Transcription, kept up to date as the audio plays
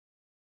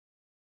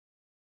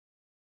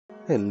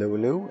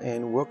Hello,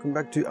 and welcome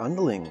back to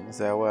Underlings.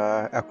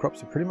 Our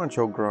crops are pretty much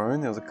all grown.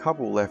 There's a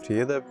couple left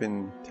here that have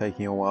been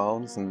taking a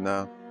while, and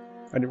I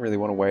didn't really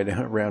want to wait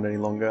around any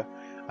longer.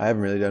 I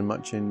haven't really done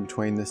much in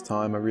between this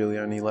time. I really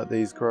only let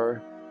these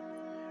grow.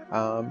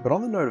 But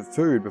on the note of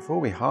food, before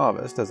we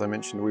harvest, as I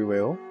mentioned we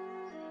will,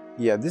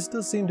 yeah, this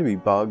does seem to be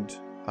bugged.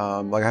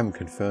 Like I haven't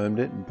confirmed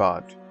it,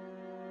 but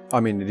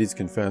I mean, it is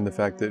confirmed the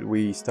fact that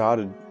we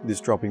started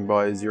this dropping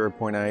by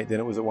 0.8, then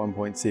it was at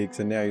 1.6,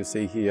 and now you'll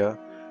see here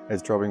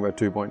it's dropping by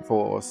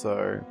 2.4.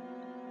 So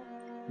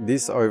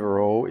this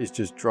overall is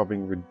just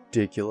dropping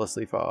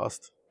ridiculously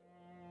fast.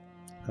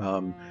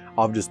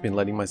 I've just been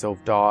letting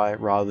myself die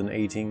rather than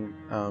eating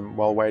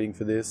while waiting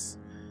for this,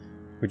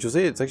 which you'll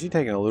see it's actually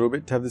taken a little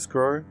bit to have this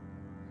grow.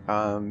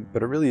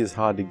 But it really is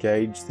hard to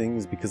gauge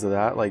things because of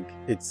that. Like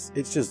it's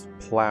just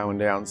plowing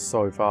down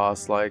so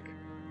fast. Like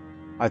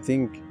I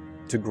think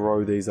to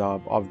grow these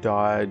up, I've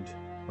died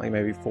like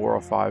maybe 4 or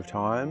 5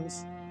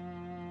 times,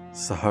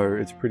 so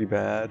it's pretty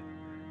bad.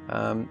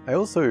 I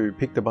also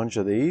picked a bunch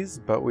of these,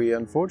 but we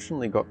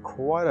unfortunately got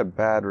quite a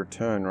bad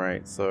return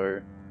rate,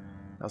 so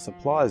our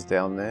supply's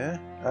down there.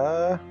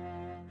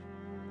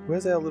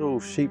 Where's our little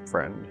sheep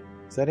friend?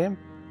 Is that him?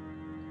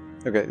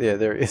 Okay, yeah,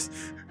 there he is.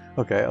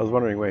 Okay, I was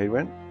wondering where he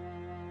went.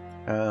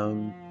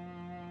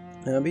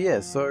 But yeah,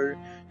 so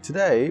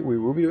today we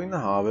will be doing the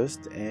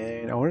harvest,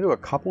 and I want to do a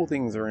couple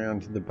things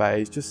around the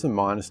base, just some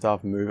minor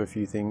stuff, move a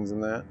few things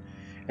and that.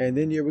 And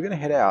then yeah, we're going to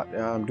head out,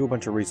 do a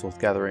bunch of resource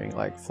gathering,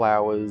 like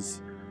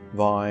flowers,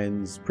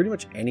 vines, pretty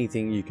much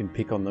anything you can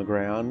pick on the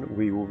ground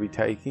we will be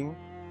taking.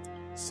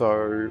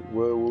 So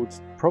we'll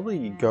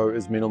probably go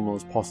as minimal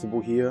as possible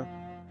here.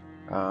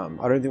 I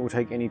don't think we'll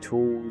take any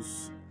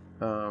tools.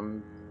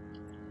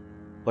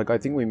 Like I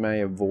think we may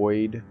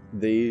avoid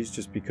these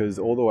just because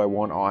although I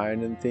want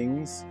iron and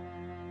things,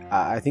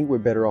 I think we're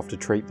better off to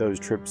treat those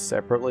trips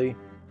separately,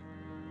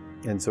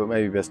 and so it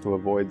may be best to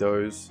avoid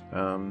those.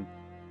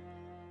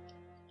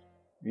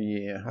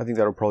 Yeah, I think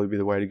that'll probably be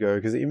the way to go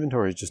because the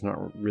inventory is just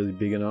not really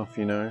big enough,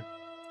 you know.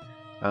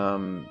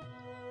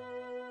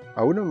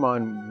 I wouldn't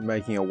mind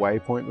making a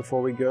waypoint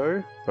before we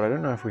go, but I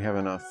don't know if we have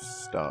enough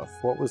stuff.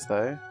 What was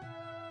they?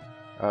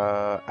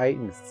 8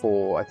 and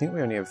 4. I think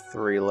we only have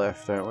 3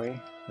 left, don't we?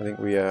 I think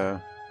we oh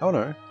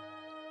no.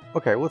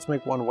 Okay, well, let's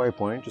make one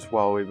waypoint just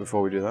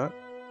before we do that.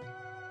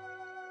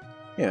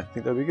 Yeah, I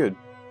think that'd be good.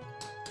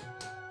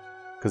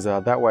 Because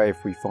that way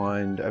if we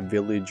find a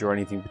village or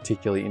anything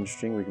particularly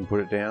interesting, we can put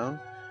it down.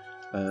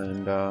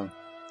 And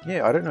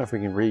yeah, I don't know if we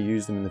can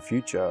reuse them in the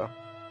future.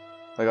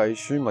 Like I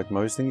assume like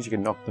most things you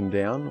can knock them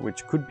down,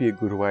 which could be a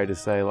good way to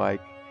say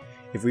like,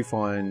 if we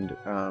find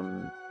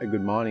a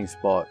good mining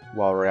spot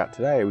while we're out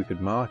today, we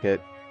could mark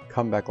it,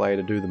 come back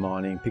later, do the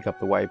mining, pick up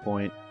the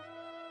waypoint,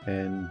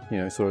 and you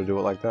know, sort of do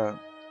it like that.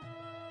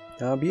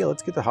 But yeah,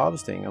 let's get to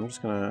harvesting. I'm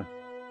just gonna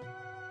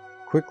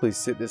quickly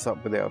set this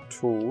up with our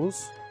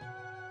tools.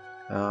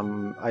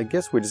 I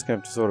guess we're just going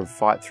to have to sort of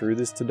fight through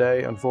this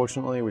today,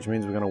 unfortunately, which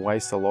means we're going to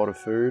waste a lot of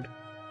food,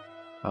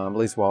 at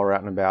least while we're out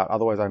and about.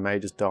 Otherwise, I may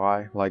just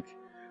die. Like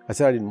I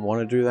said, I didn't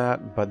want to do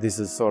that, but this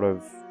is sort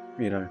of,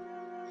 you know,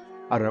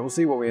 I don't know. We'll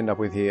see what we end up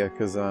with here,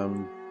 because I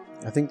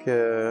think,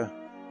 how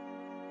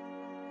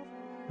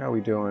are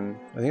we doing?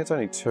 I think it's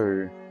only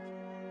 2.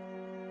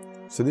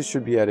 So this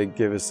should be able to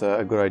give us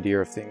a good idea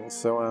of things.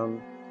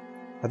 So,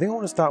 I think I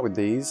want to start with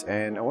these,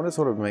 and I want to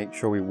sort of make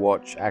sure we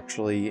watch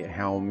actually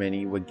how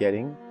many we're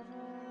getting,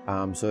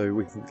 so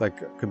we can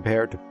like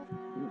compare it to,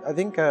 I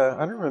think, I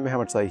don't remember how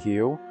much they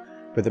heal,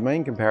 but the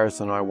main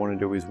comparison I want to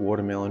do is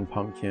watermelon,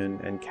 pumpkin,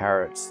 and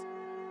carrots,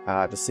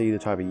 to see the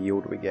type of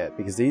yield we get,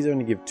 because these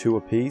only give 2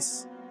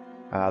 apiece,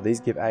 these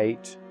give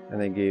 8, and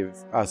they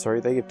give,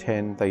 they give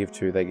 10, they give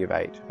 2, they give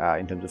 8,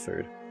 in terms of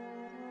food.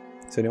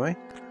 So anyway,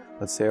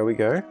 let's see how we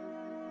go,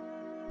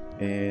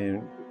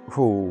 and,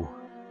 whew.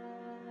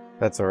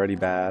 That's already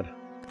bad.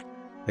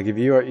 Like if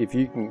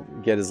you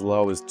can get as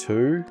low as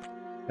 2,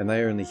 and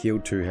they only heal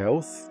 2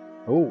 health.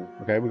 Oh,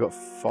 okay, we got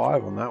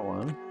 5 on that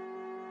one.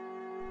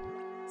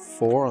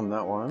 4 on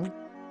that one.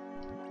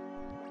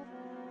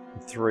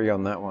 3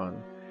 on that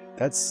one.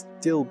 That's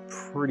still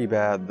pretty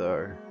bad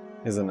though,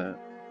 isn't it?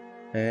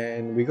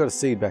 And we got a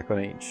seed back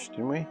on each,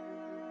 didn't we?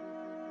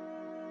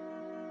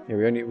 Yeah,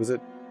 we only, was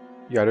it?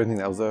 Yeah, I don't think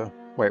that was a,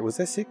 wait, was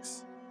there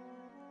 6?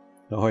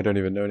 No, I don't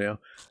even know now.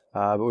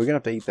 But we're gonna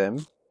have to eat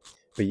them.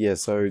 But yeah,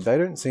 so they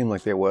don't seem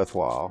like they're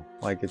worthwhile.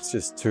 Like it's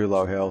just too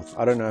low health.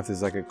 I don't know if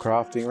there's like a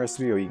crafting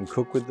recipe or you can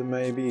cook with them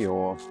maybe,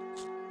 or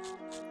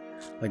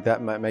like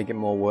that might make it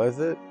more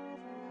worth it.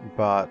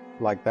 But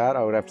like that,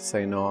 I would have to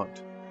say not.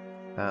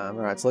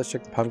 Alright, so let's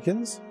check the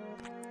pumpkins.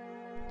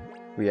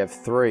 We have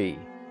 3,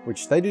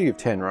 which they do give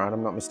 10, right?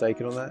 I'm not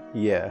mistaken on that?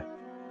 Yeah.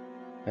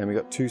 And we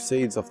got 2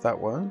 seeds off that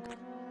one.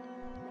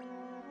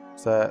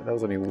 So that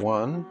was only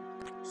 1.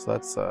 So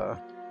that's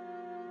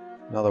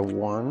another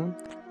 1.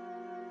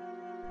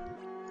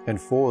 And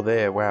 4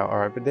 there, wow,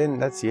 alright, but then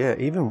that's, yeah,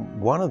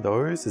 even one of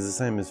those is the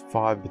same as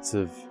 5 bits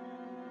of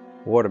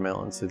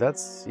watermelon, so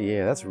that's,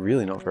 yeah, that's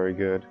really not very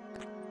good.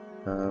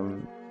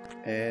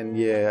 And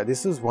yeah,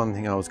 this is one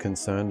thing I was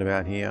concerned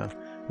about here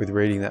with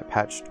reading that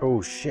patch.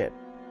 Oh shit.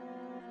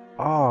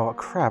 Oh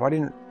crap, I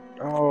didn't...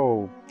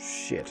 Oh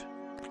shit.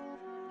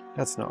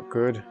 That's not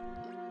good.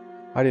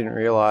 I didn't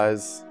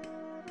realize...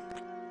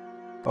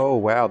 Oh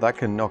wow, that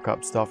can knock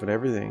up stuff and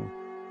everything.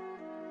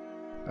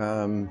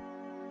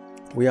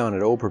 We aren't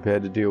at all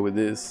prepared to deal with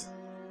this.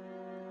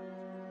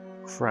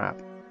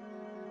 Crap.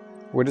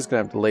 We're just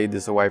gonna have to lead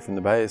this away from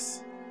the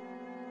base.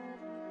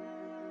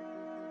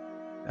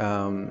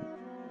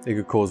 It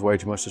could cause way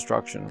too much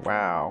destruction.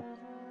 Wow.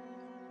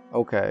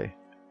 Okay.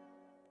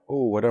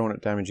 Oh, I don't want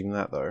it damaging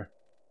that though.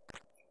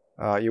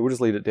 Yeah, we'll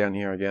just leave it down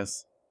here, I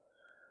guess.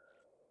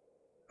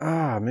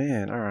 Ah,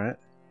 man, alright.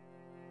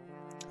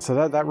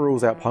 So that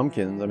rules out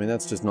pumpkins. I mean,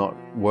 that's just not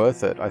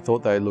worth it. I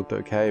thought they looked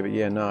okay, but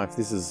yeah, no, if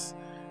this is...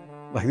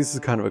 Like, this is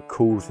kind of a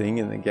cool thing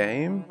in the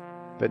game,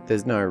 but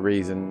there's no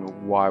reason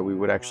why we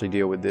would actually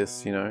deal with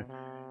this, you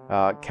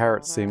know.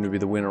 Carrots seem to be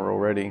the winner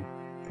already.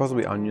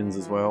 Possibly onions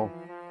as well.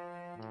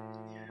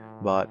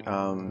 But,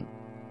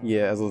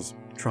 yeah, as I was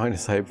trying to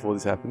say before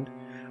this happened,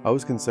 I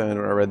was concerned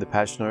when I read the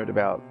patch note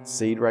about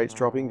seed rates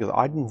dropping, because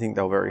I didn't think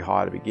they were very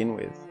high to begin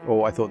with.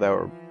 Or I thought they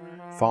were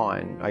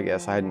fine, I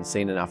guess. I hadn't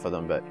seen enough of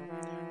them, but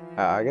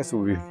I guess it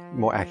would be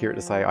more accurate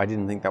to say I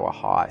didn't think they were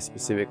high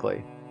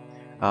specifically.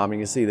 And you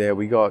can see there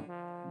we got,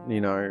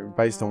 you know,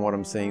 based on what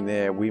I'm seeing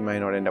there, we may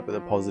not end up with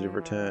a positive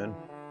return.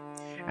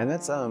 And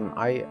that's,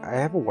 I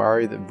have a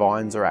worry that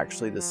vines are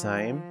actually the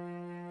same.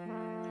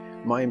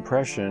 My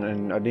impression,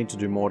 and I need to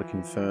do more to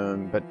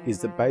confirm, but is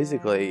that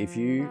basically if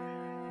you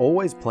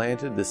always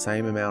planted the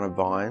same amount of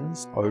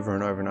vines over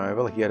and over and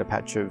over, like you had a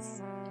patch of,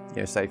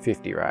 you know, say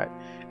 50, right?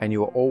 And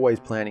you were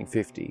always planting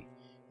 50,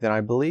 then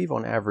I believe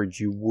on average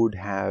you would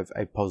have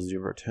a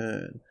positive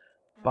return.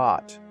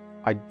 But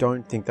I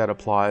don't think that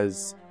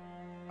applies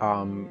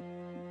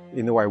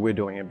in the way we're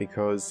doing it,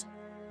 because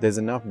there's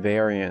enough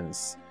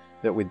variance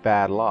that with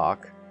bad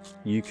luck,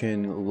 you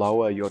can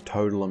lower your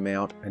total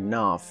amount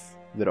enough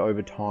that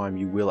over time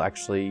you will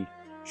actually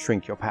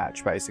shrink your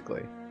patch,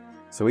 basically.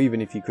 So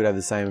even if you could have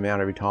the same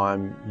amount every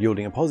time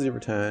yielding a positive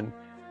return,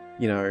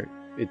 you know,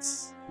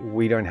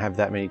 we don't have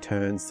that many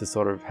turns to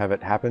sort of have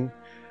it happen.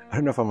 I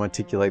don't know if I'm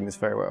articulating this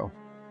very well.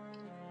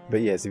 But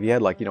yes, if you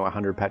had like, you know,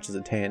 100 patches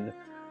of 10,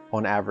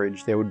 on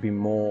average, there would be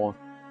more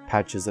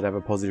patches that have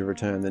a positive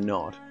return than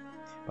not.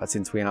 But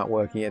since we aren't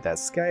working at that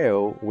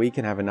scale, we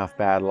can have enough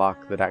bad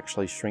luck that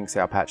actually shrinks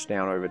our patch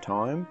down over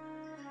time,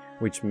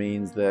 which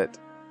means that,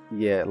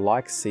 yeah,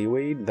 like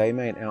seaweed, they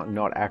may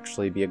not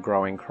actually be a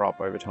growing crop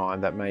over time.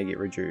 That may get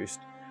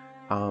reduced.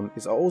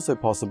 It's also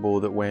possible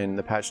that when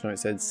the patch note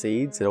said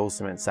seeds, it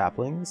also meant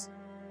saplings.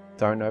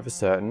 Don't know for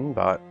certain,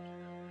 but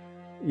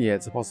yeah,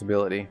 it's a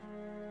possibility.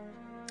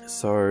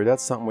 So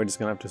that's something we're just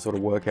going to have to sort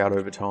of work out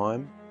over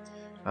time.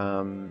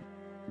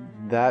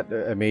 That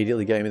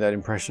immediately gave me that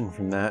impression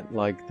from that,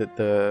 like that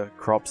the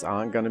crops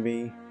aren't going to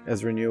be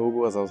as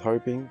renewable as I was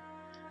hoping.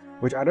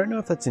 Which I don't know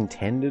if that's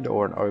intended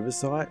or an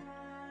oversight.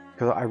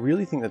 Because I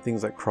really think that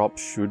things like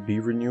crops should be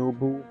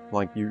renewable,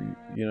 like you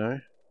know,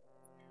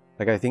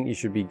 like I think you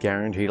should be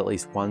guaranteed at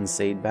least one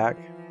seed back.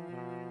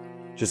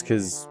 Just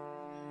because,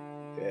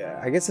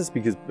 I guess it's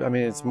because, I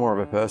mean, it's more of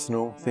a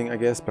personal thing, I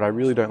guess, but I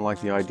really don't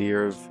like the idea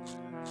of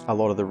a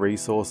lot of the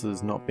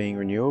resources not being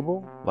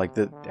renewable. Like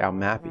that our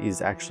map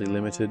is actually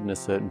limited, and at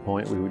a certain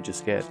point we would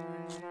just get,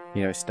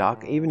 you know,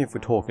 stuck, even if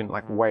we're talking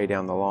like way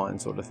down the line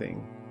sort of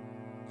thing.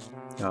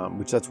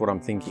 Which that's what I'm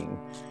thinking,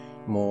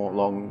 more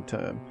long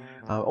term.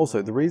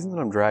 Also, the reason that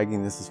I'm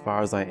dragging this as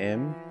far as I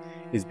am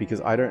is because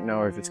I don't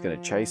know if it's going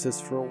to chase us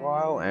for a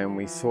while, and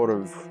we sort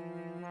of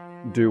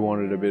do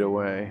want it a bit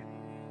away.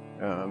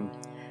 Alright,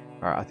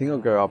 I think I'll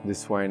go up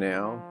this way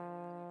now,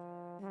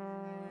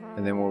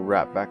 and then we'll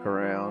wrap back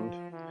around,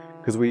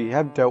 because we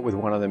have dealt with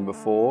one of them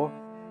before,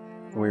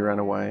 and we ran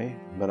away,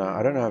 but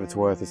I don't know if it's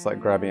worth us like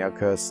grabbing our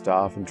cursed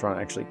staff and trying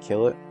to actually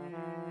kill it.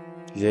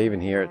 Because yeah,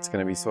 even here it's going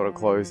to be sort of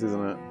close,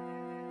 isn't it?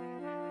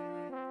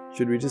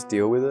 Should we just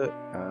deal with it?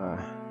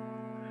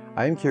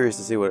 I am curious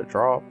to see what it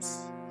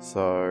drops,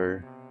 so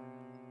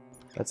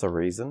that's a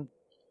reason.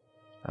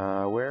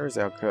 Where is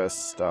our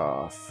cursed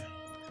staff?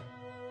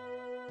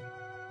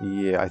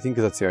 Yeah, I think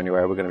that's the only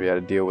way we're going to be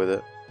able to deal with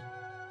it.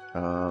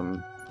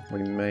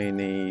 We may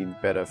need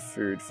better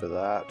food for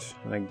that,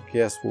 and I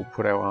guess we'll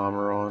put our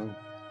armor on.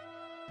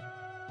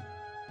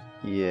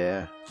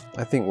 Yeah,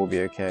 I think we'll be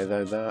okay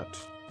though. That.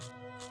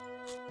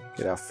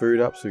 Get our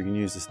food up so we can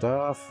use the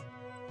staff.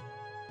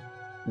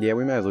 Yeah,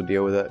 we may as well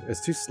deal with it. It's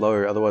too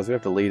slow, otherwise we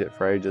have to lead it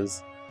for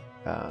ages.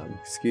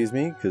 Excuse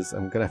me, because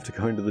I'm going to have to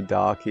go into the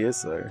dark here,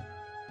 so...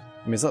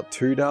 I mean, it's not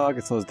too dark,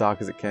 it's not as dark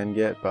as it can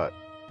get, but...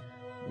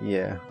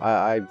 Yeah,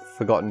 I've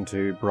forgotten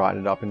to brighten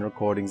it up in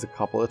recordings a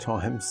couple of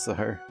times,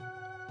 so...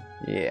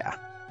 Yeah.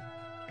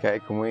 Okay,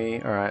 can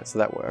we... Alright, so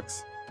that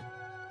works.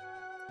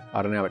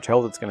 I don't know how much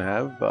health it's going to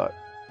have, but...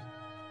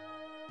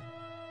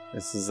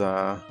 This is,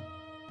 I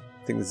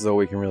think this is all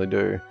we can really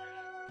do.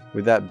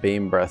 With that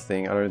beam breath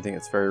thing, I don't think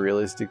it's very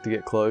realistic to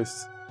get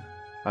close.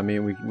 I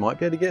mean, we might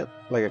be able to get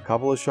like a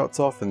couple of shots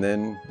off and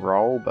then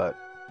roll, but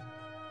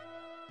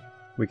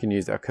we can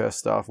use our cursed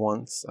staff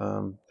once.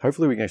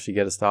 Hopefully we can actually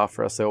get a staff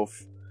for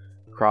ourselves.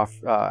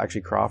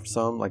 Actually craft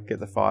some, like get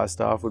the fire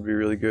staff would be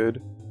really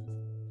good.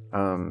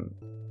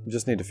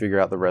 Just need to figure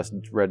out the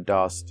red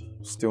dust.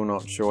 Still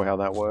not sure how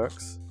that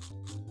works.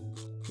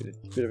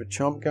 Bit of a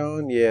chomp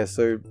going. Yeah,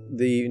 so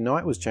the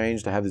night was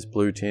changed to have this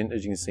blue tint,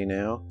 as you can see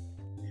now.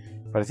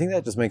 But I think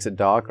that just makes it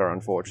darker,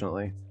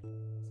 unfortunately.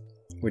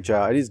 Which,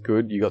 it is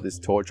good. You got this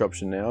torch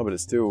option now, but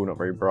it's still not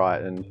very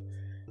bright, and,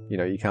 you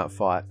know, you can't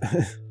fight.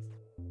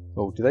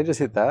 Oh, did they just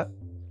hit that?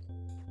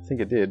 I think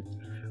it did.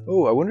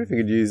 Oh, I wonder if you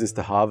could use this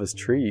to harvest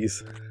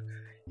trees.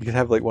 You could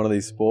have, like, one of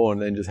these spawn,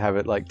 and then just have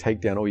it, like, take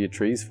down all your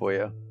trees for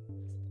you.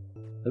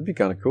 That'd be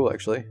kind of cool,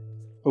 actually.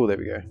 Oh, there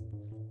we go.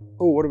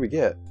 Oh, what do we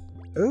get?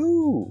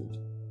 Ooh!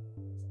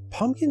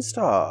 Pumpkin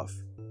staff!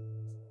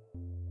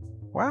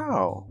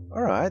 Wow!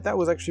 Alright, that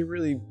was actually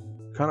really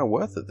kind of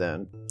worth it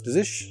then. Does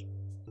this...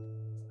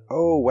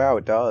 Oh, wow,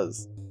 it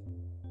does.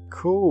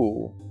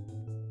 Cool.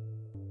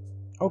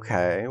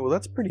 Okay, well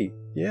that's pretty...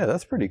 Yeah,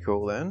 that's pretty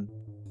cool then.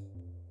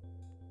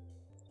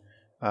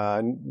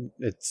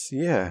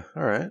 Yeah,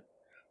 alright.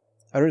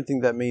 I don't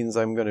think that means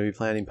I'm going to be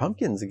planting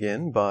pumpkins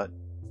again, but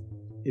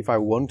if I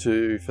want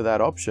to for that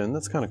option,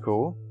 that's kind of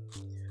cool.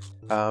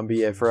 But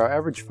yeah, for our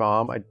average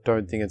farm, I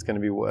don't think it's going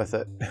to be worth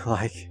it.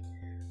 Like,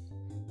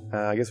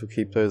 I guess we'll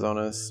keep those on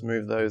us,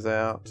 move those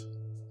out.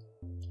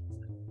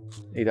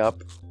 Eat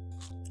up.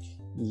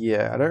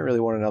 Yeah, I don't really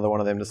want another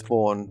one of them to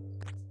spawn.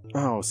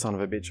 Oh, son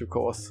of a bitch, of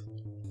course.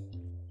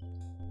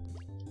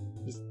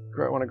 Just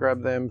want to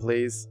grab them,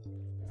 please.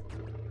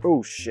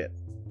 Oh, shit.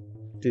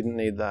 Didn't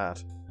need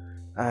that.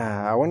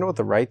 I wonder what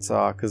the rates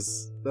are,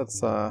 because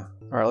that's,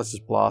 alright, let's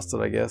just blast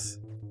it, I guess.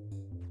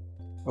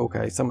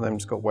 Okay, some of them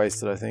just got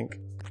wasted, I think.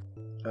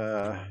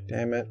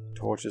 Damn it.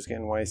 Torch is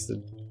getting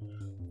wasted.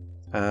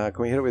 Can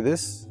we hit it with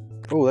this?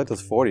 Oh, that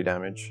does 40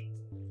 damage.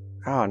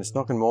 Ah, and it's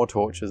knocking more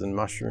torches and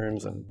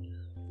mushrooms and...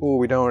 Oh,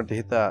 we don't want it to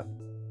hit that.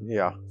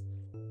 Yeah.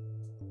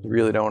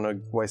 Really don't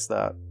want to waste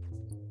that.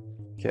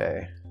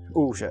 Okay.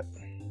 Oh, shit.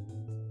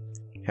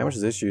 How much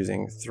is this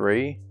using?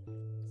 3?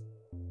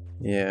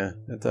 Yeah,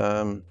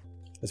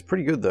 it's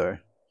pretty good though.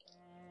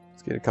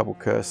 Let's get a couple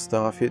cursed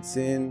staff hits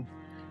in.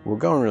 We were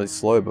going really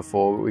slow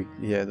before, but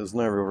yeah, there's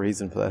no real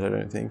reason for that, I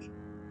don't think.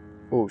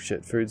 Oh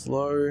shit, food's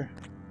low.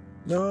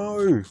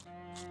 No!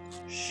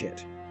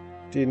 Shit.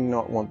 Did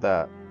not want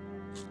that.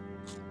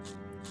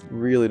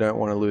 Really don't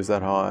want to lose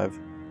that hive.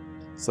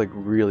 It's like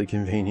really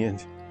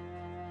convenient.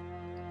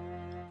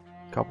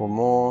 Couple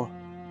more.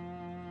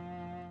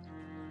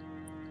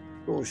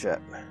 Oh shit.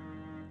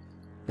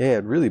 Yeah,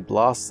 it really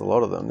blasts a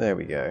lot of them. There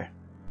we go.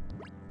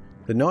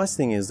 The nice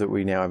thing is that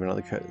we now have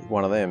another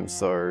one of them,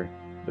 so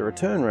the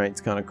return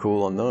rate's kind of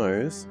cool on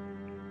those.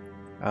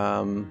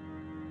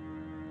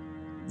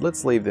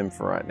 Let's leave them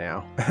for right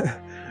now.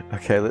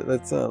 Okay,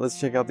 let's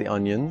check out the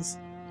onions.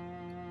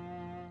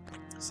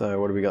 So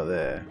what do we got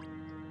there?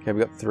 Okay, we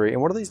got 3.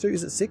 And what do these do?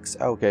 Is it 6?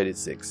 Oh, okay, it is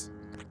 6.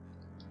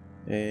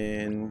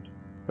 And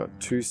got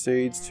 2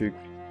 seeds, 2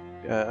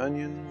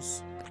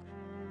 onions.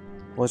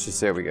 Let's just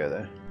see how we go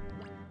there.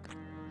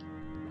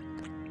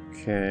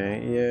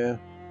 Okay, yeah.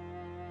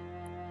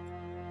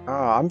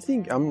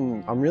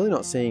 I'm really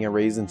not seeing a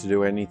reason to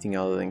do anything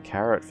other than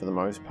carrot for the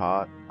most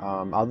part.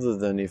 Other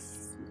than if,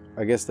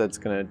 I guess that's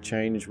going to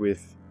change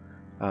with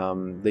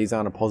these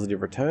aren't a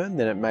positive return,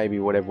 then it may be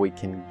whatever we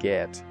can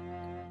get.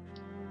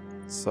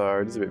 So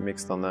it is a bit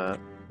mixed on that.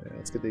 Yeah,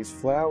 let's get these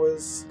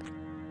flowers.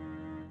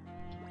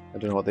 I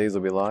don't know what these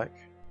will be like.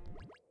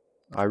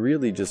 I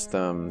really just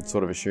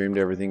sort of assumed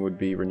everything would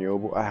be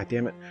renewable. Ah,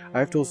 damn it. I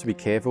have to also be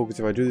careful because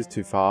if I do this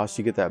too fast,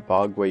 you get that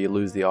bug where you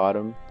lose the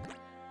item.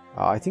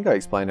 I think I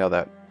explained how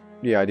that...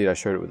 Yeah, I did. I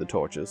showed it with the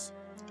torches.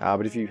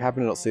 But if you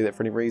happen to not see that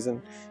for any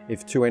reason,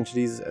 if 2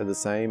 entities are the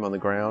same on the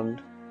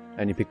ground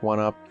and you pick one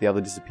up, the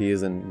other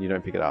disappears and you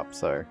don't pick it up.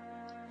 So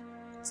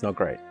it's not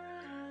great.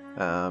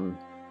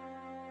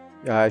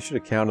 I should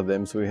have counted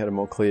them so we had a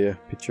more clear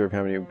picture of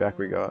how many back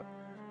we got.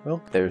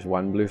 Well, there's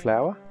 1 blue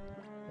flower.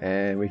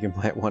 And we can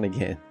plant 1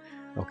 again.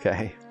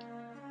 Okay.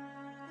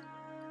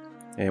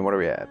 And what do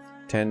we have?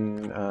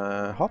 10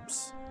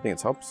 hops? I think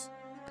it's hops.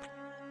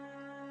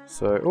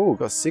 So, oh,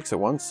 got 6 at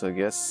once, I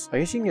guess. I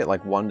guess you can get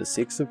like 1 to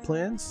 6 of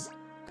plants.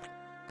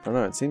 I don't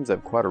know, it seems to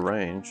have quite a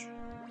range.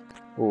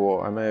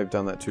 Or I may have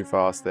done that too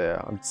fast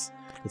there. It's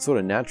sort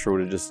of natural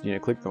to just, you know,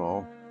 click them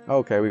all.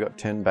 Okay, we got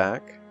 10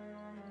 back.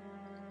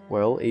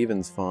 Well,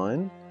 even's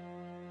fine.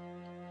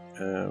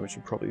 We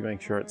should probably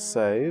make sure it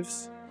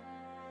saves.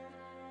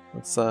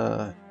 Let's,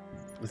 I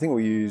think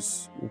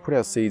we'll put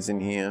our seeds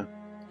in here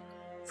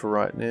for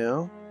right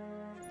now.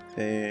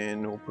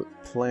 And we'll put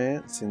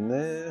plants in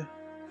there.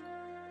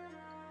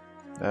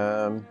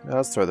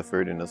 Let's throw the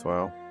food in as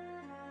well.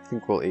 I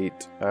think we'll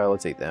eat,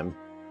 let's eat them.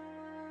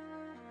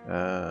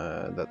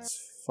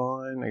 That's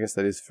fine. I guess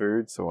that is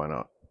food, so why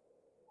not?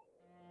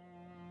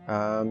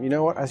 You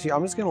know what? Actually,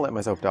 I'm just going to let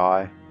myself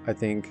die, I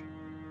think.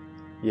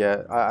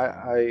 Yeah,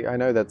 I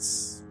know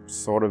that's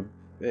sort of...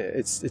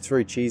 It's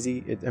very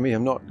cheesy. I mean,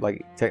 I'm not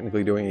like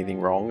technically doing anything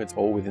wrong. It's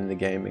all within the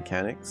game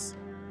mechanics.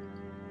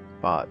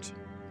 But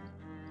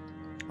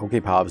We'll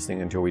keep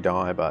harvesting until we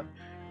die, but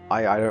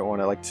I don't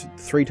want to, like,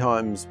 3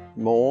 times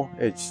more.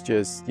 It's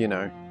just, you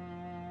know,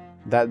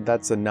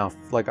 that's enough.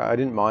 Like, I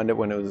didn't mind it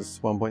when it was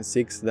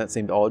 1.6, that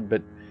seemed odd,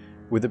 but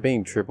with it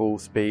being triple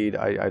speed,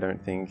 I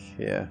don't think,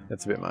 yeah,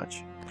 that's a bit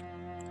much.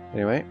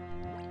 Anyway.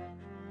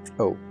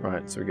 Oh,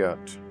 right, so we got,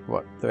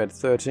 what, we had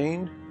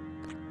 13?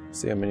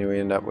 See how many we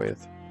end up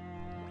with.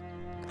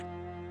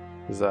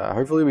 Because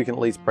hopefully we can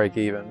at least break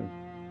even.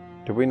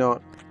 Did we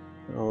not?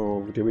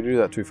 Oh, did we do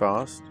that too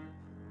fast?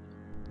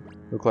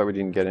 Looked like we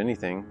didn't get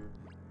anything.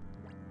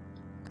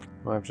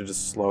 Might have to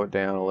just slow it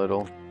down a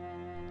little.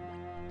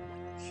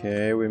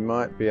 Okay, we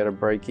might be able to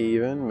break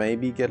even.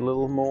 Maybe get a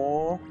little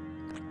more.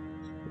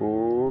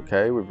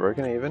 Okay, we've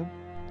broken even.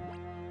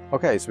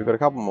 Okay, so we've got a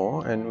couple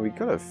more, and we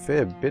got a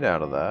fair bit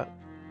out of that.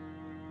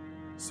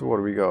 So what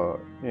do we got?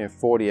 Yeah,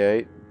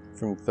 48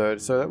 from 30.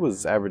 So that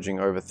was averaging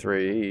over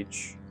 3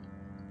 each.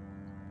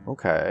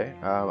 Okay,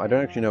 I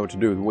don't actually know what to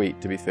do with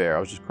wheat, to be fair. I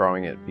was just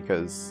growing it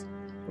because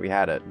we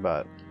had it,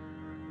 but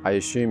I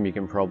assume you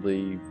can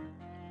probably,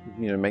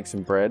 you know, make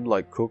some bread,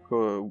 like cook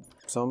or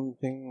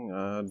something.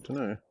 I don't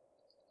know.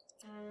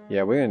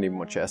 Yeah, we're gonna need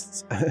more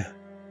chests.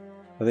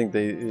 I think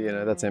you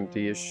know, that's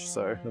empty-ish,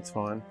 so that's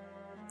fine.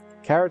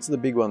 Carrots are the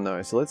big one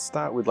though, so let's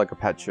start with like a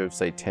patch of,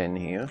 say, 10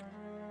 here.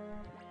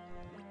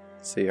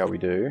 See how we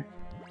do.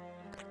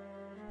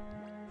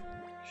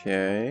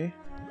 Okay.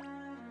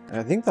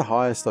 I think the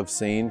highest I've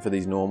seen for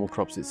these normal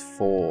crops is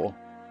 4.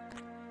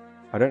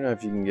 I don't know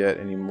if you can get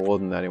any more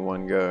than that in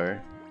one go.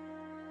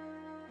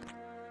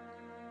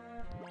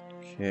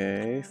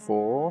 Okay,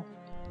 4.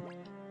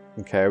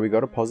 Okay, we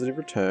got a positive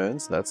return,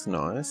 so that's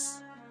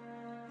nice.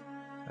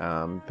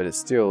 But it's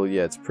still,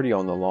 yeah, it's pretty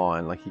on the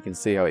line. Like, you can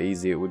see how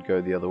easy it would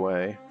go the other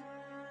way.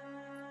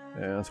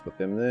 Yeah, let's put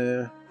them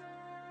there.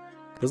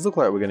 Does look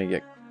like we're going to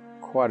get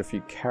quite a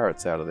few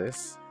carrots out of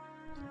this.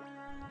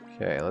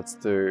 Okay, let's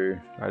do...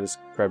 I just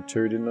grabbed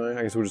 2, didn't I?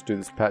 I guess we'll just do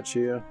this patch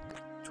here.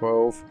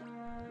 12.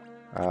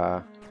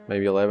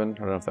 Maybe 11. I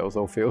don't know if that was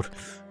all filled.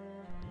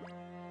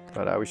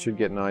 But we should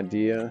get an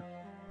idea.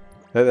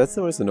 That's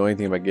the most annoying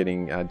thing about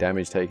getting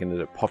damage taken,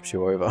 that it pops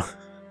you over.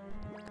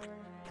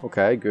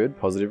 Okay, good.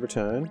 Positive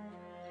return.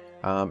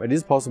 It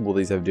is possible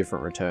these have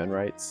different return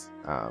rates.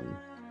 I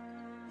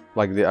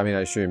mean,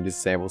 I assume this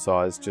sample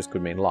size just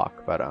could mean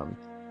luck, but I'm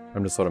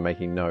just sort of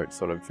making note.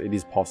 Sort of, it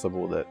is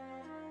possible that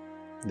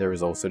there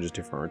is also just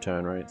different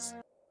return rates.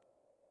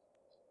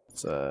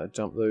 So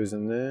jump those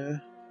in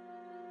there.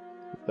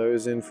 Put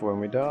those in for when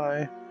we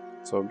die.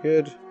 It's all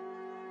good.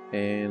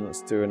 And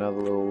let's do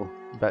another little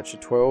batch of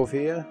 12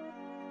 here.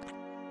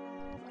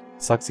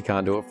 Sucks you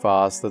can't do it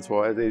fast, that's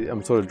why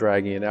I'm sort of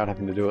dragging it out,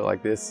 having to do it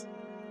like this.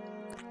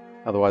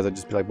 Otherwise I'd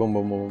just be like boom,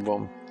 boom, boom,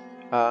 boom,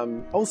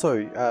 boom.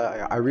 Also,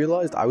 I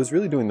realized I was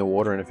really doing the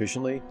water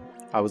inefficiently.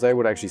 I was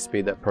able to actually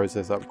speed that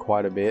process up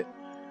quite a bit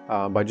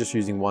by just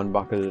using 1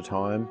 bucket at a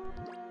time.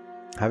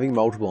 Having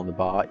multiple on the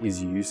bar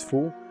is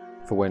useful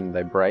for when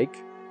they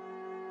break.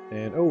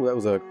 And oh, that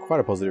was quite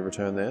a positive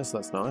return there, so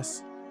that's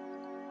nice.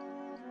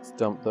 Let's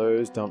dump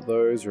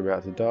those, we're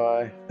about to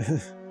die.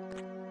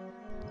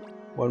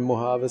 1 more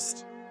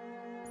harvest.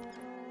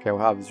 Okay, we'll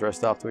harvest the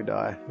rest after we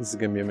die. This is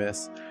going to be a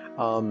mess.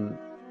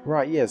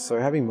 Right, yeah, so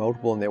having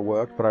multiple in there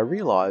worked, but I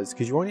realized,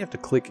 because you only have to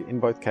click in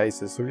both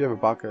cases, so if you have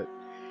a bucket,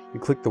 you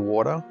click the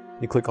water,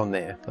 you click on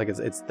there. Like,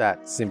 it's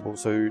that simple.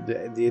 So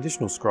the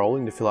additional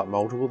scrolling to fill up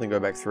multiple, then go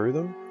back through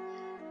them,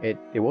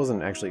 it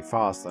wasn't actually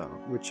faster,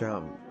 which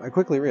I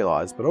quickly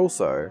realized, but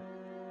also,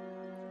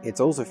 it's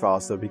also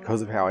faster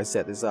because of how I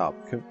set this up.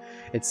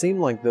 It seemed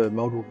like the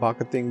multiple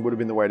bucket thing would have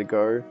been the way to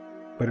go,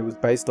 but it was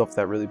based off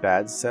that really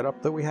bad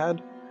setup that we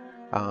had.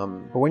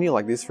 But when you're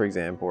like this, for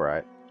example,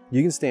 right,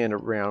 you can stand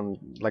around,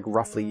 like,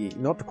 roughly,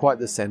 not quite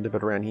the center,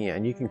 but around here,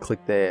 and you can click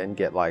there and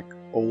get, like,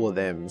 all of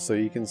them. So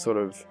you can sort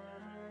of,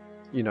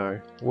 you know,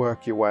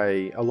 work your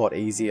way a lot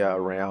easier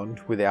around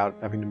without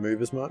having to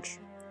move as much.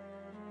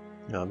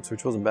 So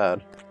which wasn't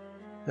bad.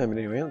 But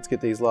anyway, let's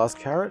get these last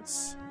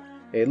carrots.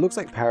 It looks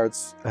like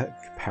it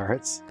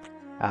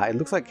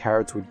looks like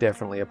carrots were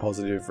definitely a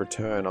positive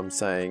return, I'm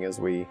saying,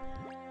 as we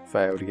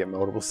failed to get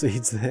multiple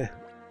seeds there.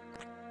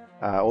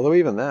 Although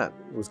even that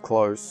was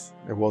close.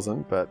 It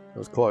wasn't, but it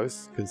was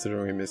close,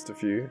 considering we missed a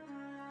few.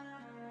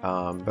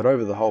 But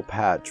over the whole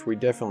patch, we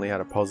definitely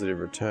had a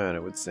positive return,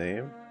 it would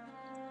seem.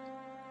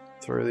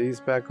 Throw these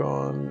back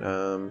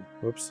on.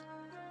 Whoops.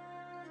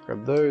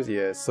 Grab those,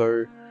 yeah.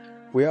 So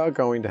we are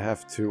going to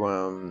have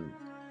to,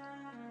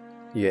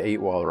 yeah,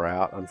 eat while we're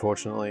out,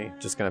 unfortunately.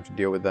 Just gonna have to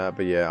deal with that.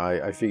 But yeah,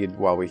 I figured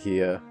while we're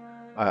here,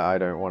 I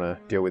don't want to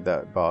deal with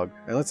that bug.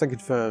 Unless I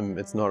confirm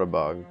it's not a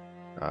bug.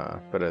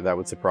 But that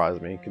would surprise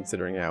me,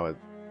 considering how it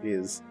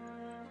is.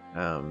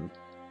 But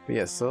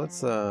yeah, so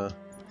let's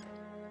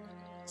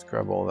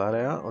grab all that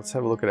out. Let's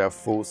have a look at our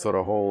full sort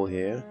of haul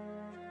here.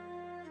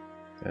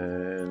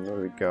 And what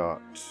do we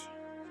got?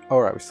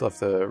 Alright, we still have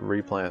to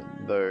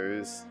replant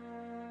those.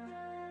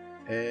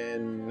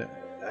 And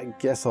I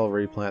guess I'll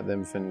replant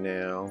them for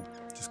now.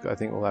 Just, I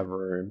think we'll have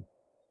room.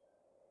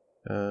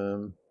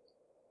 But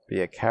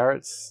yeah,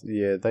 carrots,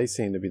 yeah, they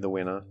seem to be the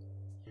winner.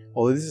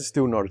 Although this is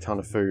still not a ton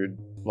of food.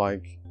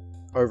 Like,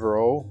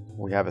 overall,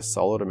 we have a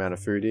solid amount of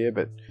food here,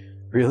 but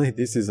really,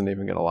 this isn't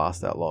even going to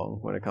last that long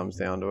when it comes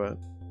down to it.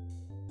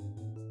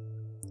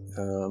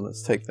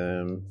 Let's take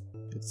them.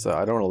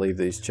 I don't want to leave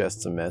these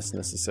chests a mess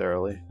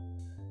necessarily.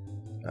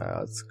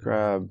 Let's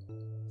grab...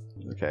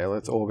 Okay,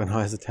 let's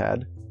organize a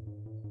tad.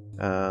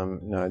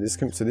 No,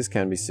 this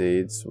can be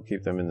seeds. We'll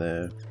keep them in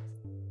there.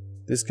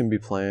 This can be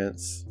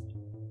plants,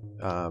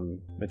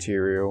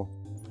 material,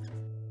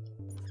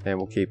 and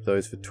we'll keep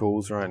those for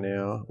tools right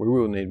now. We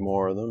will need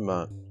more of them,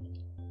 but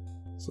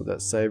so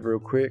let's save real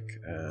quick.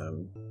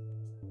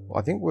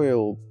 I think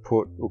we'll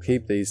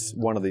keep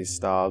one of these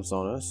staves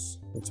on us.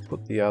 Let's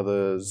put the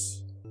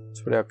others.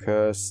 Let's put our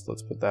curse.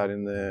 Let's put that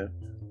in there.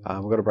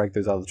 We've got to break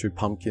those other 2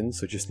 pumpkins,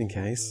 so just in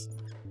case.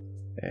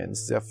 And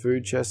this is our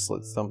food chest.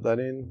 Let's dump that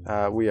in.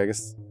 I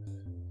guess,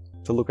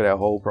 to look at our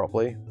haul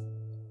properly.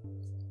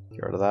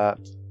 Get rid of that.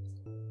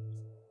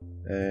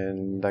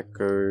 And that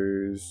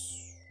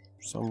goes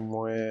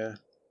somewhere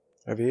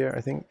over here,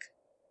 I think.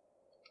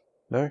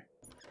 No?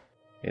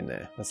 In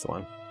there. That's the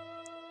one.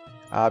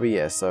 But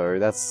yeah, so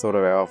that's sort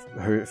of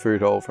our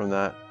food haul from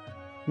that.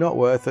 Not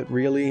worth it,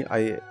 really.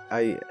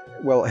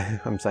 Well,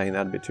 I'm saying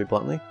that a bit too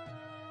bluntly.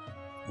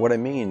 What I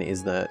mean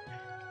is that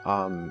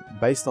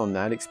based on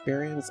that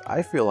experience,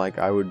 I feel like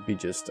I would be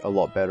just a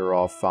lot better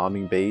off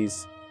farming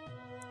bees.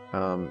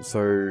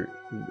 So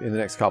in the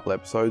next couple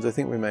episodes, I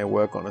think we may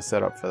work on a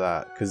setup for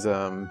that, because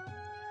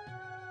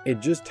it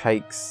just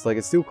takes, like,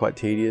 it's still quite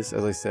tedious,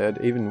 as I said.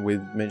 Even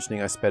with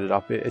mentioning I sped it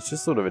up, it's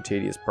just sort of a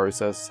tedious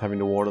process having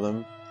to water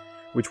them,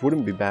 which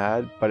wouldn't be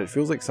bad, but it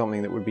feels like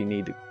something that would be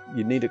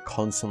you'd need to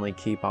constantly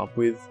keep up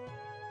with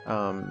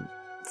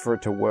for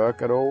it to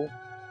work at all.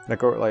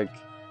 Like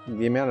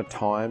the amount of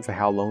time for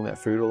how long that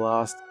food will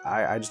last,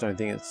 I just don't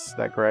think it's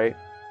that great.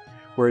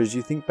 Whereas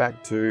you think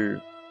back to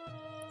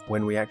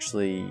when we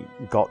actually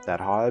got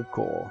that hive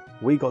core,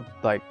 we got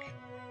like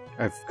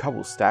a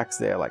couple stacks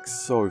there like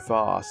so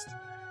fast,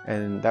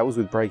 and that was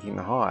with breaking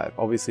the hive.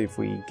 Obviously if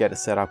we get a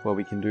setup where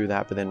we can do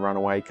that but then run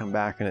away, come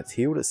back, and it's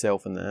healed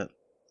itself in that,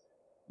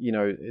 you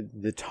know,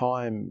 the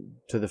time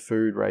to the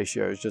food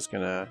ratio is just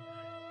gonna,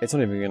 it's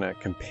not even gonna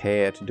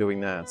compare to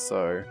doing that.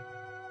 So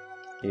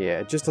yeah,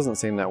 it just doesn't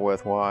seem that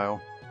worthwhile,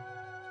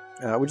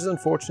 which is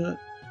unfortunate.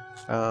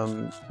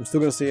 I'm still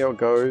gonna see how it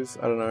goes.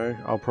 I don't know,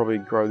 I'll probably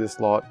grow this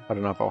lot. I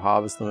don't know if I'll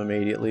harvest them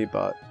immediately,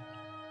 but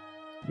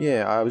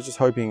yeah, I was just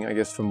hoping, I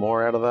guess, for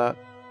more out of that.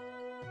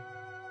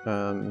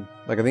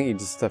 Like, I think you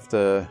just have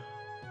to,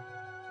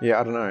 yeah,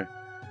 I don't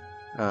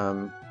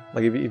know.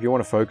 Like, if you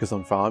want to focus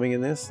on farming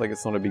in this, like,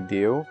 it's not a big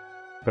deal,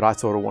 but I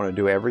sort of want to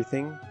do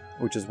everything,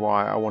 which is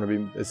why I want to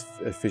be as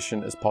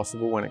efficient as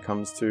possible when it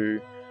comes to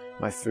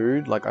my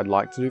food. Like, I'd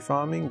like to do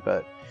farming,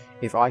 but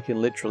if I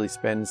can literally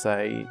spend,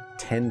 say,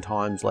 10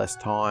 times less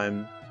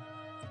time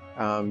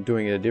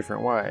doing it a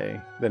different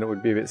way, then it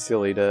would be a bit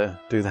silly to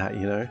do that,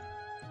 you know?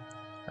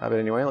 But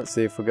anyway, let's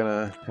see if we're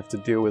gonna have to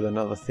deal with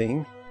another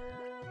thing,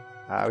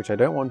 which I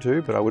don't want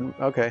to, but I wouldn't.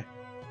 Okay,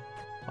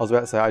 I was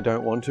about to say I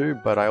don't want to,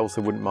 but I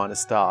also wouldn't mind a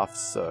staff.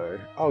 So,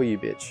 oh, you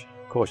bitch!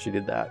 Of course you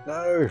did that.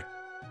 No,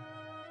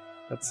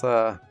 that's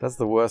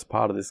the worst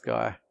part of this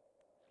guy.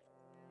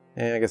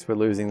 Yeah, I guess we're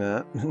losing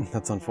that.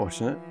 That's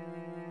unfortunate.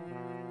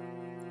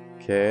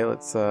 Okay,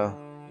 let's yeah,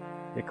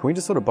 can we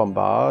just sort of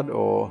bombard,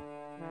 or?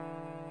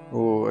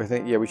 Oh, I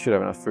think, yeah, we should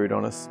have enough food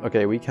on us.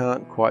 Okay, we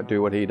can't quite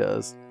do what he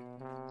does.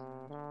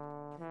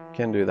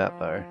 Can do that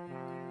though.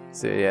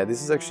 So yeah,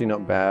 this is actually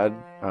not bad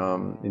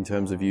in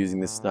terms of using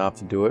this staff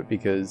to do it,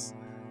 because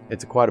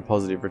it's quite a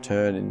positive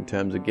return in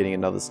terms of getting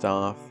another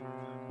staff.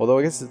 Although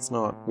I guess it's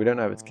not, we don't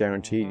know if it's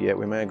guaranteed yet.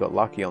 We may have got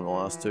lucky on the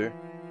last 2.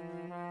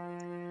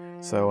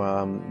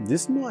 So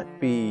this might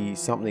be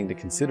something to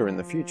consider in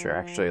the future,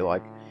 actually.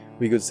 Like,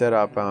 we could set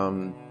up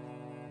some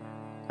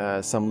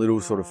little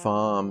sort of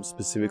farm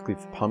specifically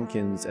for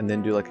pumpkins, and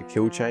then do like a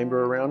kill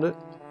chamber around it.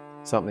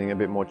 Something a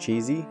bit more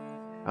cheesy.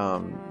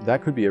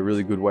 That could be a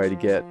really good way to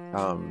get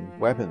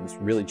weapons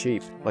really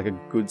cheap, like a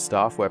good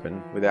staff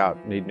weapon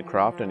without needing to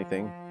craft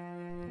anything.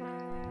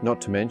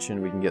 Not to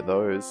mention we can get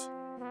those.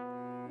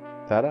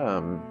 That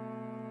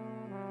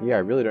yeah, I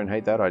really don't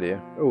hate that idea.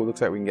 Oh,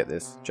 looks like we can get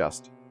this.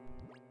 Just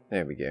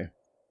there we go.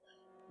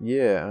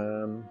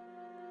 Yeah,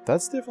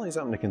 that's definitely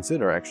something to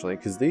consider actually,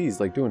 because these,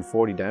 like, doing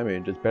 40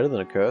 damage, it's better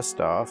than a curse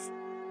staff,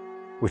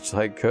 which,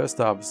 like, curse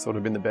staff has sort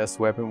of been the best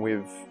weapon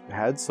we've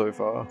had so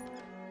far.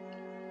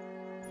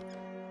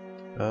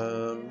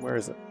 Where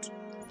is it?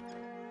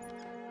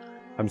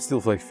 I'm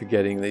still like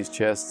forgetting these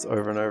chests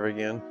over and over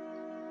again.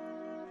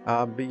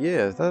 But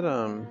yeah,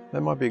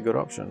 that might be a good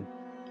option.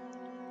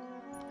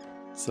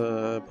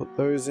 So put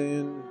those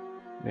in.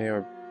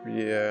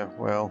 Yeah,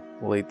 well,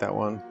 we'll eat that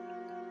one.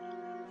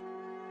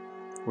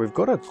 We've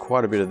got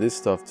quite a bit of this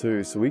stuff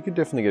too, so we could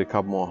definitely get a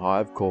couple more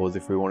hive cores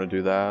if we want to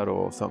do that,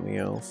 or something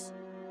else.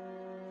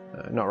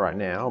 Not right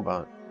now,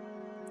 but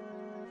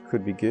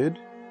could be good.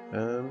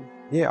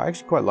 Yeah, I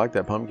actually quite like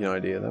that pumpkin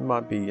idea. That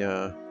might be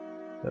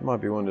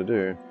one to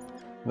do.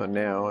 Not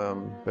now,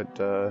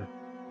 but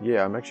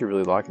yeah, I'm actually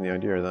really liking the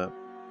idea of that.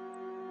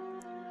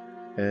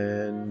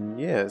 And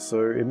yeah,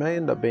 so it may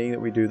end up being that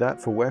we do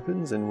that for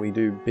weapons and we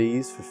do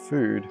bees for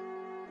food.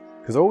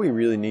 Because all we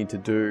really need to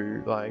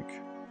do, like,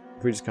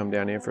 if we just come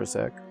down here for a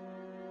sec,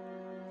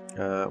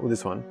 with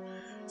this one.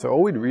 So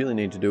all we'd really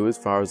need to do, as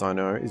far as I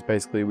know, is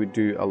basically we'd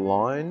do a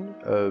line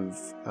of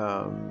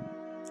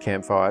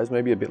campfires,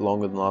 maybe a bit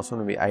longer than the last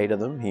one, maybe 8 of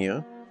them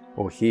here,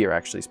 or here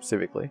actually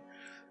specifically.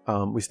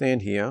 We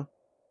stand here,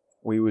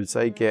 we would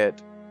say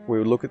we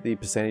would look at the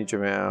percentage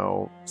of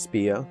our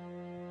spear,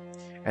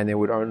 and then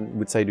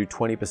we'd say do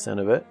 20%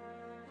 of it,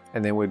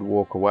 and then we'd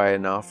walk away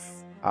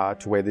enough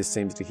to where this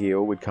seems to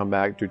heal. We'd come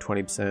back, do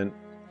 20%,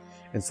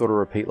 and sort of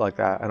repeat like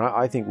that. And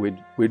I think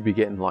we'd be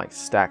getting like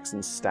stacks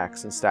and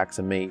stacks and stacks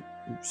of meat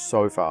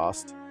so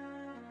fast.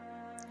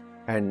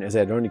 And as I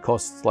said, it only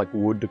costs like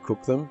wood to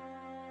cook them,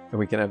 and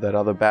we can have that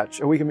other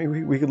batch. Oh, we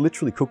could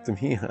literally cook them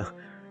here.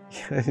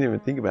 I didn't even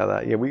think about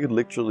that. Yeah, we could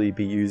literally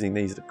be using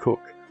these to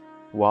cook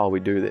while we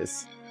do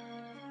this.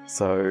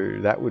 So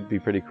that would be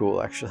pretty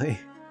cool, actually.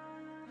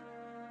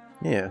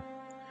 Yeah.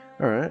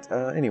 Alright,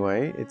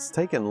 anyway, it's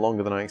taken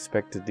longer than I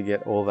expected to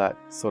get all that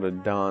sort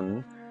of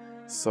done.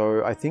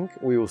 So I think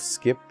we will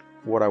skip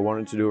what I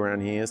wanted to do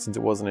around here since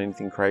it wasn't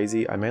anything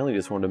crazy. I mainly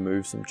just wanted to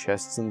move some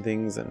chests and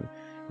things and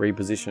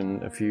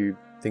reposition a few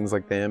things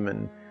like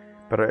them.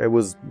 But it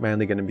was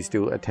mainly going to be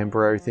still a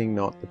temporary thing,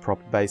 not the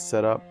proper base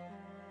setup.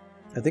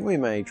 I think we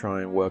may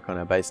try and work on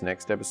our base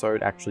next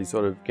episode, actually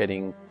sort of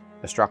getting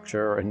a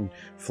structure and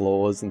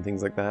floors and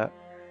things like that.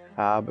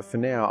 But for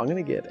now, I'm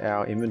going to get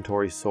our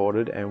inventory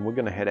sorted and we're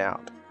going to head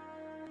out.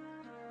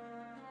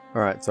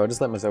 Alright, so I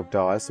just let myself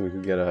die so we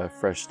could get a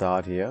fresh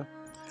start here.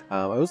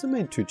 I also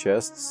made 2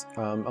 chests.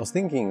 I was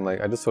thinking,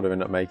 like, I just sort of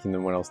ended up making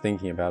them when I was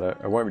thinking about it.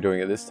 I won't be doing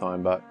it this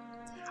time, but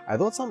I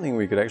thought something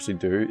we could actually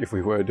do if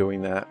we were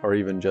doing that, or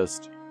even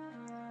just,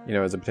 you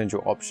know, as a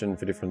potential option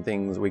for different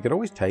things, we could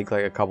always take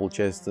like a couple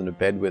chests and a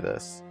bed with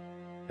us.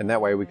 And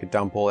that way we could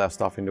dump all our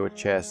stuff into a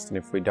chest, and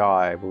if we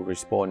die, we'll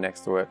respawn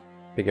next to it,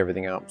 pick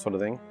everything up, sort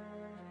of thing.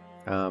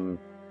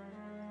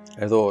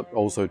 I thought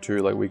also too,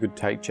 like, we could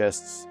take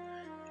chests,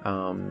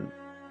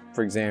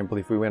 for example,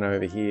 if we went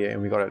over here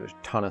and we got a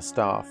ton of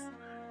stuff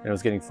and it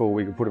was getting full,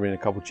 we could put them in a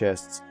couple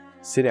chests,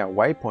 sit our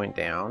waypoint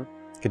down,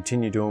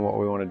 continue doing what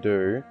we want to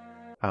do,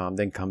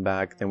 then come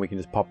back, then we can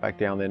just pop back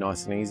down there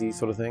nice and easy,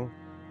 sort of thing.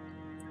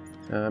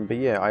 But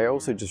yeah, I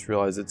also just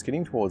realized it's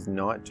getting towards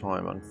night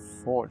time,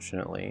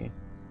 unfortunately.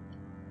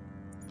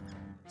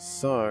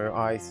 So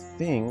I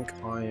think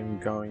I am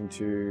going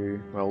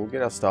to, well, we'll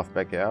get our stuff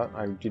back out.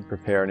 I did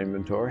prepare an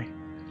inventory.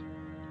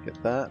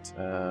 Get that.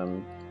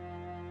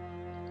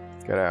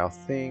 Get our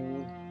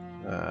thing.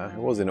 It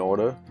was in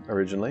order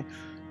originally.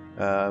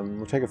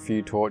 We'll take a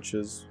few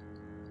torches.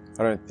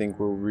 I don't think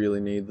we'll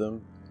really need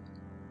them.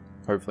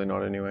 Hopefully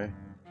not anyway.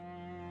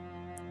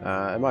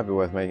 It might be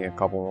worth making a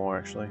couple more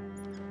actually.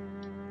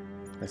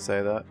 I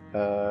say that.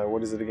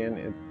 What is it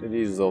again? It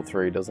uses all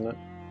 3, doesn't it?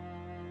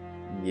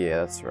 Yeah,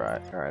 that's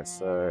right. Alright,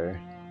 so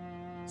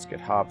let's get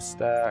half a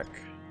stack,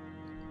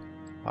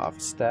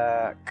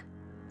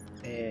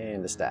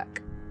 and a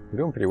stack. We're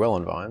doing pretty well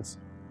on vines,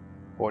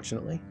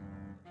 fortunately.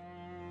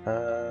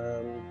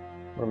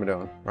 What am I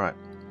doing? Right.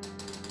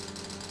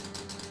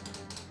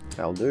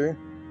 That'll do.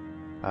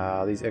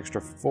 These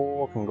extra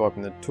 4 can go up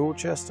in the tool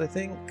chest, I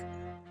think.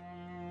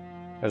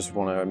 I just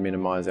want to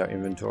minimize our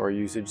inventory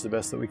usage the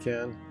best that we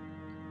can.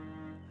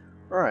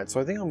 Alright,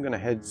 so I think I'm going to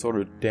head sort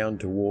of down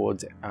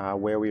towards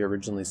where we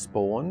originally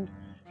spawned,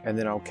 and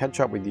then I'll catch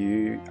up with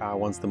you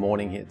once the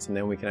morning hits, and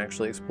then we can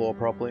actually explore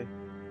properly.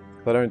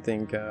 I don't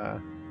think, yeah,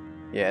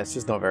 it's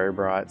just not very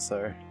bright,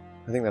 so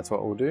I think that's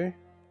what we'll do.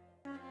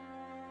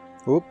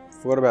 Oop,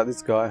 forgot about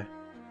this guy.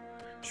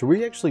 Should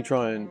we actually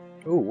try and...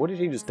 Oh, what did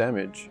he just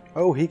damage?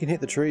 Oh, he can hit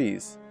the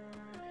trees.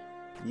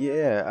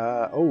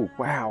 Yeah, oh,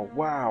 wow,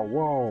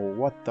 whoa,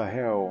 what the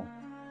hell?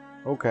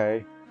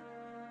 Okay.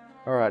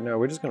 Alright, no,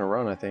 we're just gonna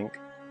run, I think.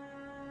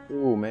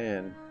 Oh,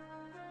 man.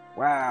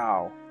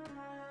 Wow.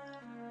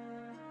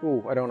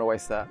 Oh, I don't want to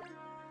waste that.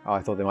 Oh,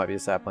 I thought there might be a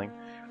sapling.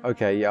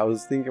 Okay, yeah, I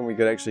was thinking we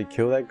could actually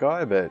kill that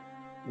guy, but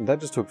that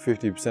just took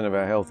 50% of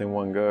our health in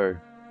one go.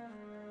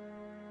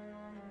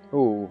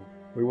 Oh,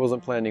 we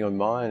wasn't planning on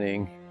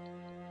mining.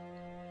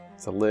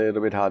 It's a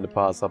little bit hard to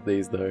pass up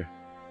these, though.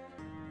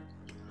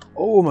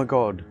 Oh my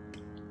god.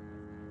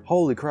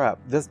 Holy crap,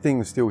 this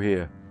thing's still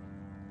here.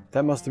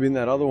 That must have been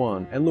that other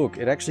one. And look,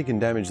 it actually can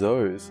damage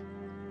those.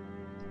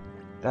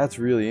 That's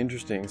really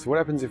interesting. So what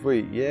happens if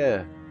we...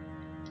 Yeah.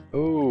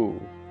 Oh.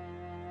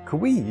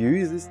 Could we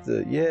use this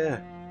to...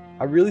 Yeah.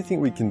 I really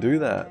think we can do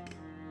that.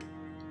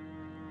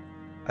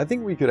 I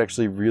think we could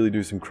actually really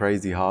do some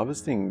crazy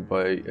harvesting,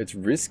 but it's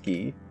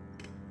risky.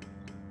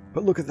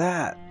 But look at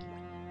that.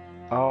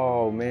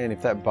 Oh man,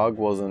 if that bug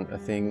wasn't a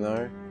thing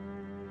though.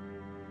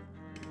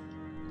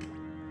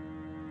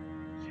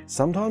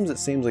 Sometimes it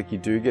seems like you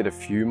do get a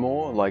few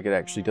more, like it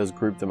actually does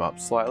group them up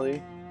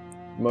slightly.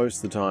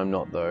 Most of the time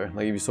not though.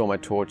 Like if you saw my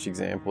torch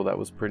example, that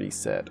was pretty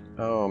set.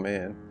 Oh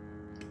man.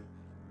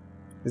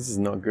 This is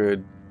not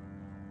good.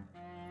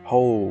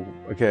 Oh,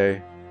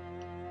 okay.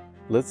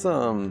 Let's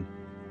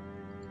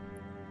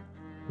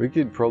We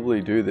could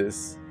probably do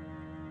this.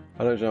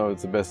 I don't know if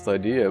it's the best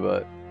idea,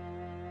 but...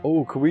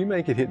 Oh, can we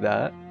make it hit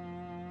that?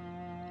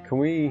 Can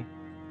we...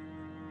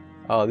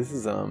 Oh, this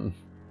is, Oh,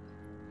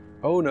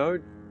 no.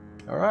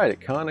 Alright, it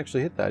can't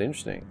actually hit that.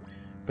 Interesting.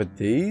 But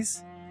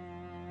these?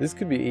 This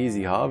could be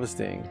easy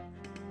harvesting.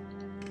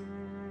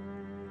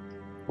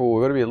 Oh,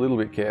 we've got to be a little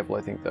bit careful,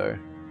 I think, though.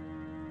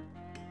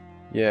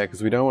 Yeah,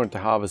 because we don't want it to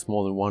harvest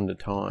more than one at a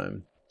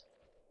time.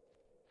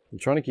 I'm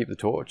trying to keep the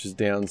torches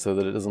down so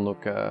that it doesn't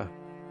look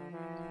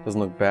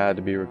bad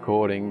to be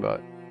recording,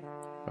 but...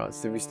 Right,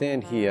 so if we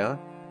stand here...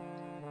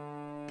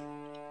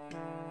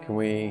 Can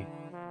we...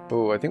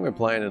 Oh, I think we're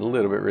playing it a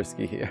little bit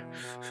risky here.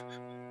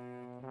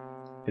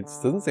 It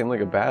doesn't seem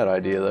like a bad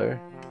idea, though.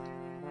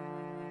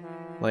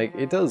 Like,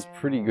 it does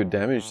pretty good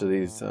damage to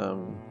these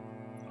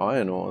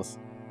iron ores.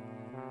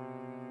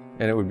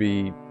 And it would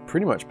be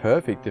pretty much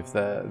perfect if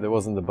there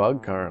wasn't the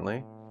bug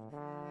currently.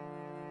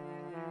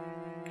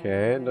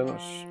 Okay,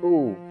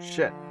 oh,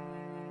 shit.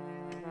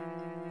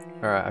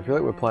 Alright, I feel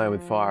like we're playing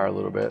with fire a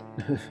little bit.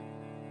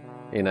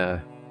 In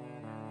a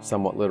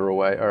somewhat literal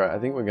way. Alright, I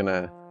think we're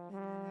gonna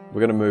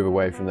move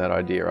away from that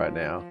idea right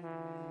now.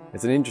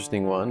 It's an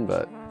interesting one,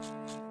 but...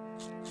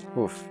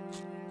 Oof.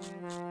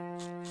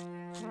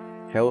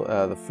 Hell,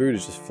 the food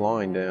is just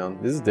flying down.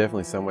 This is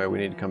definitely somewhere we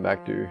need to come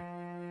back to.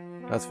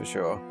 That's for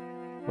sure.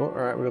 Oh,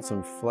 alright, we've got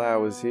some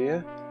flowers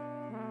here.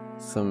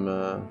 Some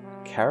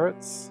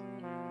carrots.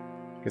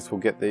 Guess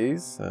we'll get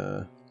these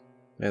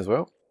as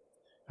well.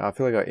 I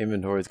feel like our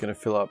inventory is going to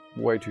fill up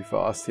way too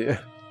fast here.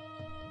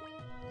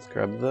 Let's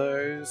grab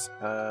those.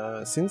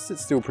 Since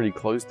it's still pretty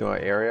close to our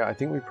area, I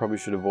think we probably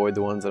should avoid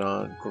the ones that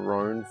aren't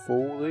grown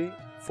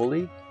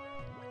fully.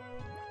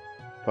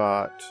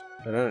 But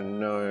I don't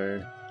know.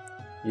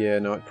 Yeah,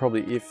 no,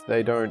 probably if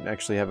they don't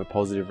actually have a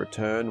positive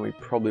return, we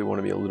probably want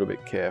to be a little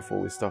bit careful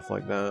with stuff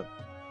like that.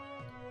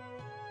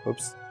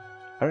 Oops.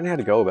 I don't know how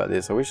to go about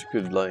this. I wish I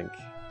could, like...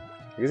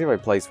 I guess if I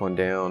place one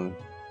down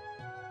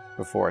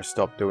before I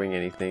stop doing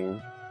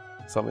anything,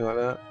 something like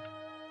that.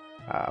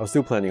 I was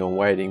still planning on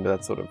waiting, but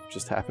that sort of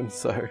just happened,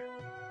 so...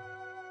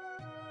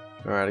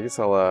 Alright, I guess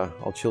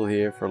I'll chill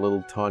here for a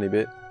little tiny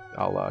bit.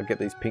 I'll get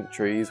these pink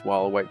trees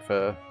while I wait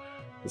for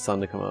the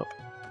sun to come up.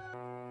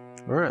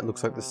 Alright,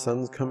 looks like the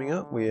sun's coming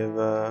up. We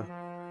have...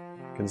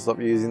 can stop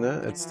using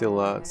that. It's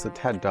still, it's a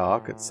tad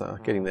dark. It's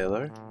getting there,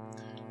 though.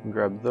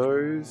 Grab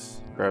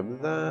those.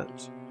 Grab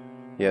that.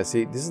 Yeah,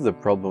 see, this is the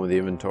problem with the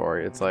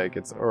inventory. It's like,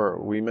 or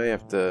we may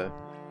have to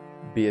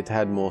be a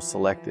tad more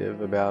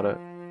selective about it.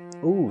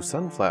 Ooh,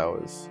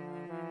 sunflowers.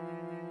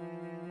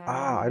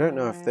 I don't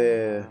know if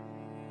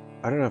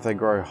they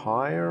grow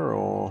higher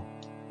or...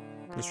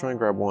 Let's try and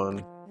grab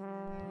one.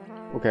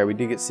 Okay, we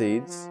did get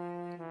seeds.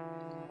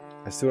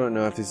 I still don't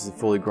know if this is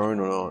fully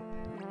grown or not.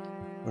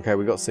 Okay,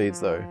 we got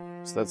seeds though,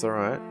 so that's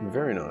alright.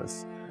 Very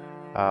nice.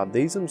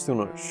 These I'm still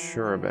not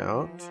sure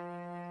about.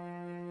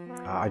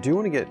 I do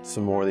want to get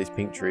some more of these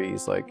pink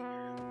trees. Like,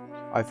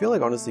 I feel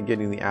like honestly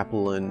getting the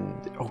apple and...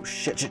 Oh,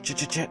 shit.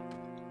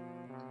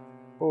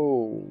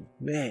 Oh,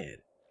 man.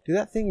 Did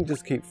that thing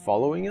just keep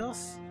following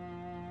us?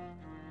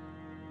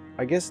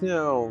 I guess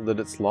now that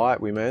it's light,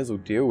 we may as well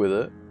deal with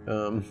it.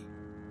 Oh,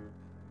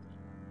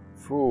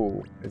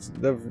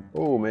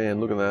 man,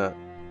 look at that.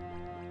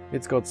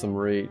 It's got some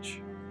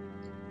reach.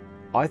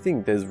 I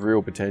think there's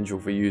real potential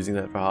for using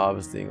that for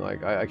harvesting.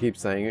 Like, I keep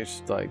saying it's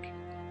just like...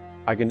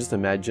 I can just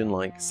imagine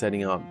like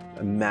setting up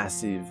a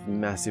massive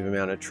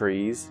amount of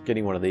trees,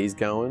 getting one of these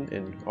going,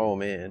 and oh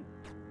man,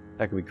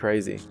 that could be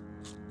crazy.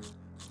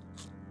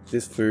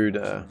 This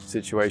food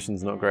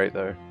situation's not great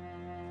though.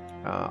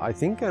 I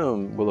think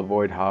we'll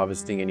avoid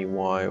harvesting any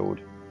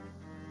wild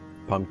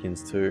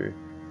pumpkins too,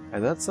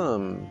 and that's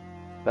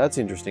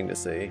interesting to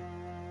see.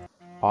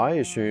 I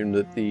assumed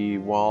that the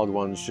wild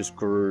ones just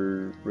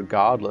grew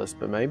regardless,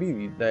 but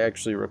maybe they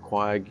actually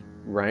require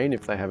rain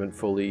if they haven't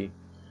fully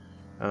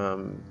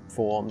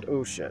formed.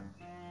 Oh shit.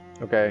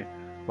 Okay,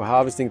 we're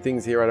harvesting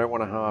things here I don't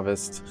want to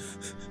harvest.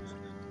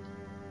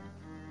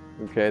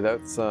 Okay,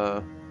 that's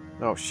oh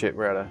shit,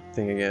 we're at a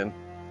thing again.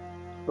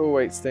 Oh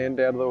wait, stand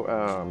out of the...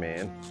 Oh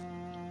man.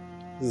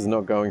 This is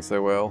not going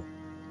so well.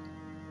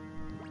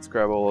 Let's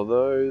grab all of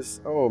those.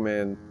 Oh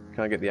man,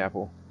 can't get the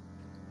apple.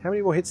 How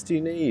many more hits do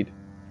you need?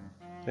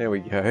 There we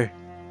go.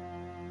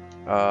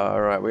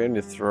 Alright, we're going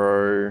to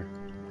throw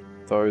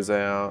those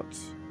out.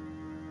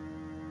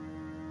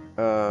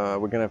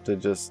 We're gonna have to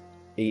just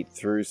eat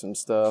through some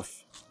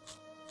stuff.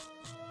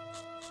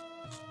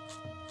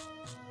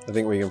 I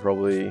think we can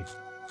probably...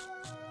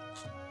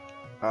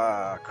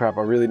 crap,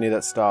 I really need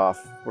that staff.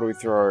 What do we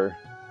throw?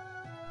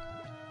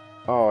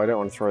 Oh, I don't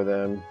want to throw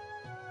them.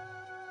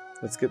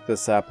 Let's get the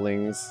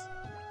saplings.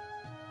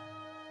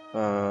 We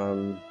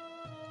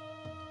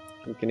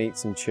can eat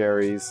some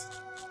cherries.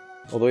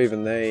 Although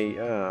even they...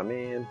 Ah,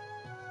 man.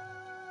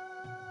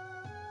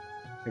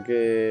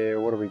 Okay,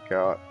 what do we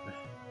got?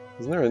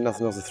 There's really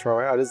nothing else to throw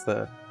out, is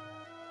there?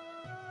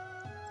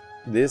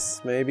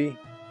 This, maybe?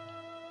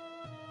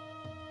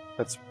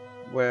 That's...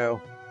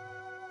 well...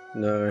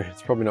 No,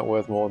 it's probably not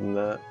worth more than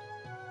that.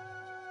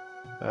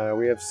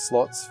 We have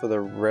slots for the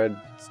red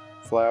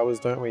flowers,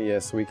 don't we?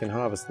 Yes, we can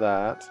harvest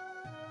that.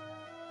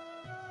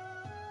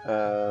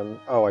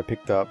 Oh, I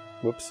picked up.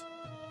 Whoops.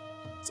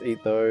 Let's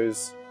eat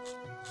those.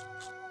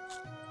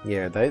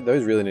 Yeah,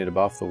 those really need to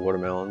buff the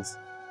watermelons.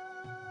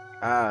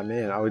 Ah,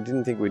 man, I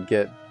didn't think we'd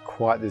get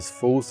quite this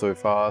full so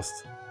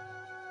fast.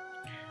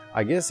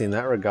 I guess in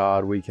that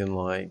regard we can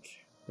like...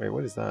 Wait,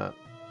 what is that?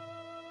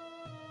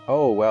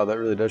 Oh, wow, that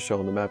really does show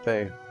on the map,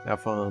 eh? Our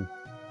farm.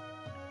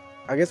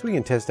 I guess we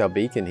can test our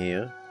beacon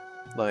here.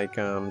 Like,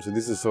 so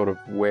this is sort of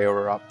where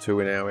we're up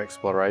to in our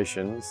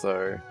exploration,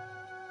 so...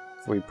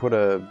 If we put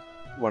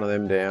one of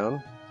them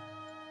down...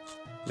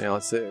 Now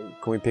let's see,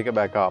 can we pick it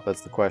back up?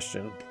 That's the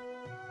question.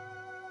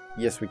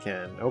 Yes, we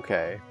can.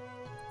 Okay.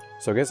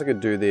 So I guess I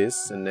could do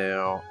this, and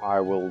now I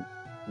will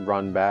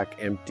run back,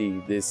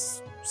 empty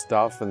this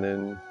stuff, and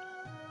then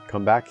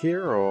come back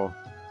here, or...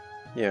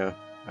 Yeah,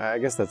 I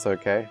guess that's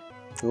okay.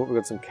 Oh, we've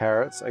got some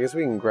carrots. I guess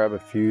we can grab a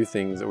few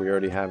things that we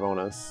already have on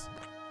us.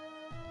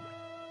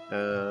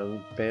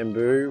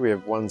 Bamboo, we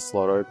have one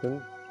slot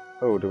open.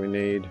 Oh, do we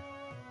need...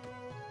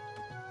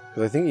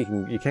 Because I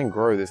think you can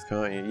grow this,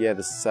 can't you? Yeah,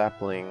 the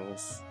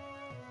saplings.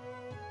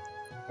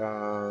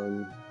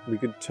 We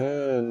could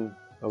turn...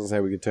 I was gonna say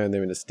we could turn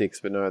them into sticks,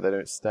 but no, they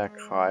don't stack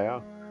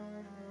higher.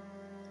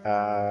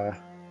 I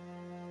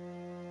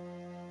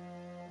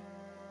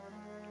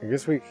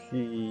guess we...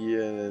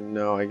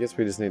 no, I guess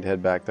we just need to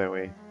head back, don't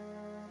we?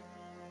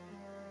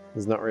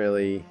 There's not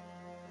really...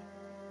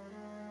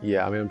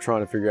 Yeah, I mean, I'm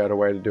trying to figure out a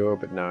way to do it,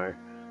 but no.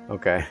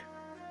 Okay.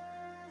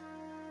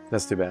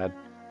 That's too bad.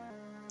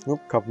 Oh,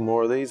 a couple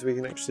more of these we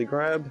can actually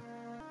grab.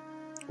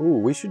 Ooh,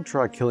 we should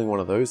try killing one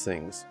of those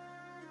things.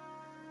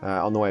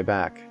 On the way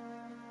back.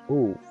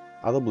 Ooh,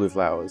 other blue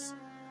flowers.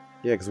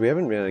 Yeah, because we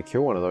haven't been able to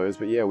kill one of those,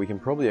 but yeah, we can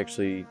probably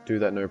actually do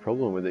that no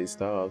problem with these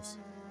staves.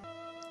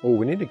 Oh,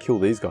 we need to kill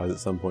these guys at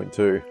some point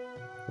too.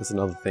 That's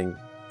another thing.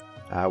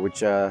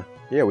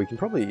 Yeah, we can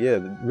probably, yeah,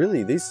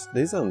 really, these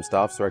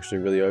staffs are actually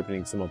really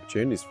opening some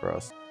opportunities for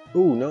us.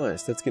 Ooh,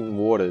 nice, that's getting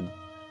watered.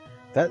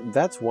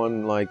 That's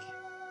one, like,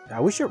 I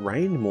wish it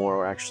rained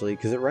more, actually,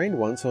 because it rained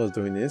once when I was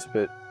doing this,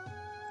 but,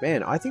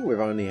 man, I think we've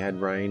only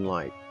had rain,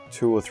 like,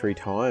 2 or 3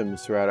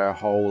 times throughout our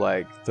whole,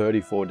 like,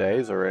 34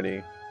 days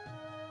already.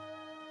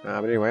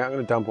 But anyway, I'm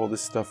going to dump all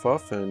this stuff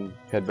off and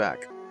head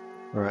back.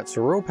 Alright,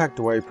 so we're all packed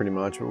away pretty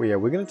much, but yeah,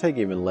 we're going to take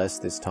even less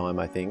this time,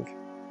 I think.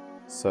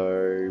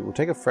 So, we'll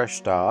take a fresh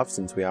staff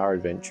since we are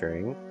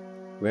adventuring.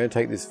 We're going to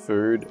take this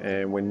food,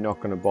 and we're not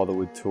going to bother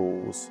with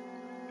tools.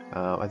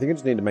 I think I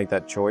just need to make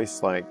that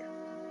choice, like,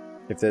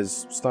 if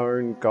there's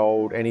stone,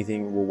 gold,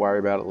 anything, we'll worry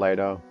about it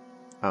later.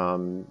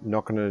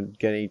 Not going to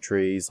get any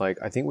trees, like,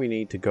 I think we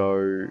need to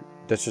go...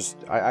 That's just...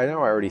 I know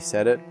I already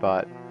said it,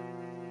 but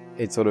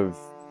it's sort of...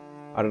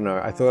 I don't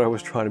know, I thought I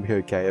was trying to be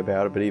okay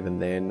about it, but even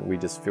then, we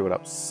just filled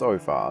up so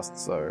fast,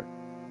 so...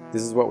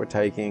 This is what we're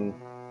taking.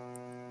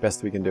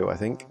 Best we can do, I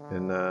think.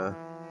 And,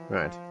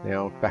 right,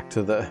 now back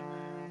to the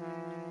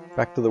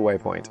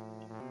waypoint.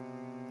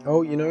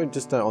 Oh, you know,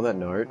 just on that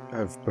note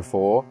of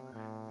before,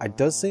 it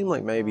does seem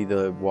like maybe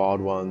the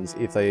wild ones,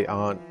 if they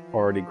aren't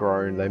already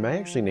grown, they may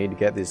actually need to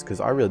get this, because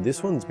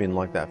this one's been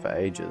like that for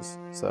ages,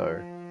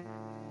 so,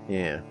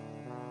 yeah.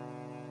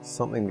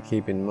 Something to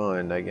keep in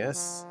mind, I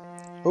guess.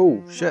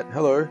 Oh, shit,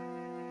 hello.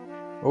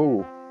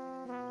 Oh.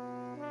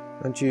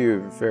 Aren't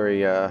you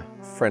very,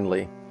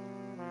 friendly?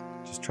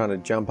 Just trying to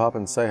jump up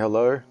and say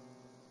hello,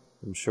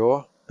 I'm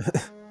sure.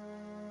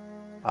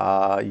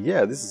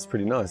 Yeah, this is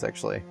pretty nice,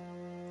 actually.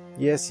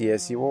 Yes,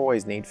 you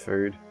always need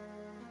food.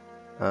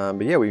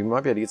 But yeah, we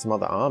might be able to get some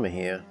other armor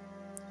here.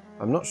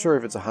 I'm not sure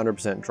if it's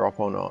 100% drop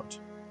or not.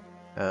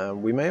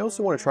 We may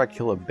also want to try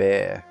kill a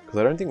bear, because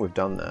I don't think we've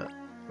done that.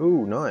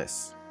 Ooh,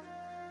 nice.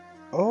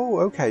 Oh,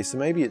 okay, so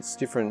maybe it's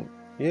different.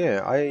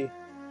 Yeah, I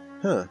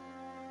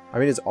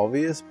mean, it's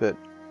obvious, but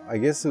I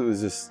guess it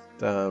was just,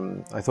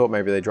 I thought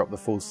maybe they dropped the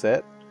full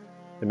set,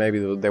 and maybe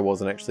there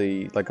wasn't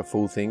actually like a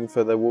full thing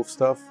for the wolf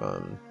stuff.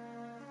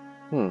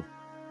 Yeah,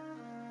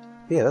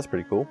 that's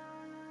pretty cool.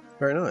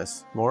 Very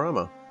nice. More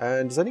armor.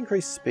 And does that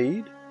increase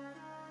speed?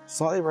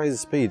 Slightly raises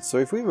speed. So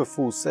if we have a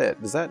full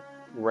set, does that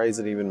raise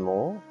it even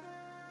more?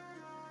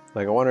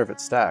 Like, I wonder if it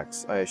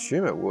stacks. I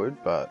assume it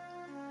would, but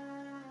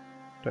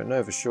don't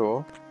know for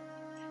sure.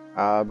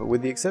 But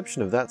with the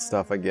exception of that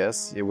stuff, I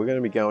guess, yeah, we're going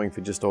to be going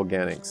for just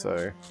organic,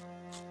 so...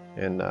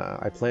 And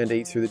I plan to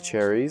eat through the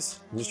cherries.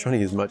 I'm just trying to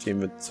use as much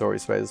inventory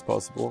space as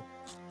possible.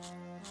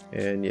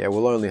 And yeah,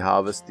 we'll only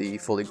harvest the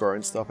fully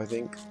grown stuff, I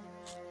think.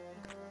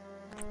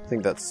 I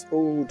think that's...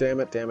 Oh,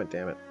 damn it.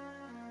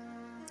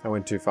 I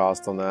went too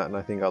fast on that, and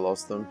I think I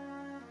lost them.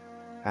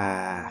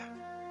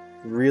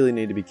 Really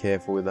need to be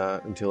careful with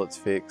that until it's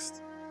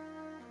fixed.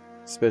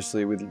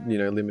 Especially with, you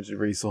know, limited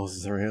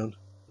resources around.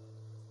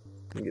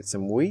 Get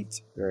some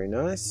wheat. Very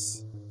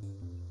nice.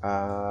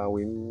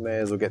 We may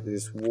as well get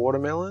this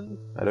watermelon.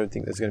 I don't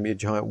think there's going to be a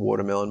giant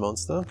watermelon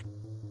monster.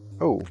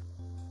 Oh,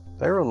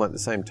 they were on like the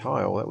same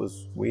tile. That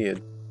was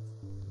weird.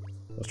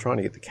 I was trying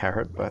to get the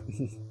carrot, but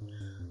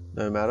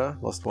no matter.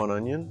 Lost one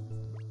onion.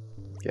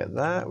 Get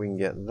that. We can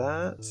get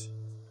that.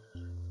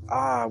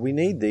 We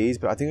need these,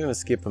 but I think I'm going to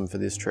skip them for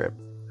this trip.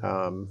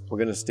 We're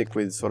going to stick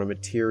with sort of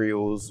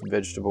materials,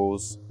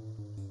 vegetables,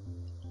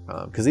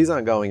 because these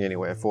aren't going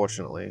anywhere,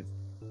 fortunately.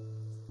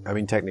 I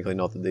mean, technically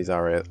not that these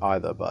are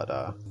either,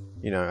 but,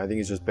 you know, I think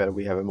it's just better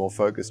we have a more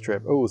focused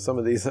trip. Oh, some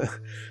of these, we're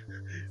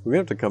going to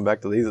have to come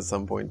back to these at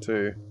some point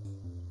too.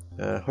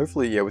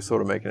 Hopefully, yeah, we're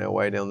sort of making our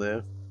way down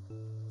there.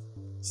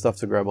 Stuff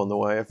to grab on the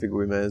way. I figure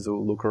we may as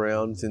well look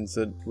around since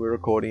we're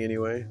recording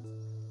anyway.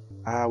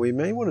 We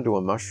may want to do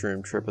a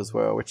mushroom trip as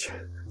well, which,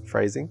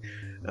 phrasing.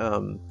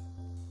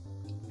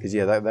 Because,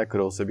 yeah, that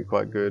could also be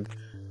quite good.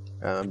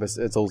 But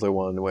it's also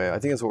one where I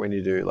think that's what we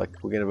need to do.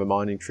 Like, we're going to have a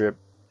mining trip,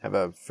 have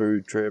a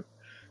food trip,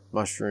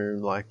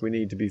 mushroom. Like, we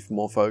need to be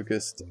more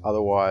focused.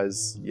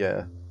 Otherwise,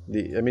 yeah.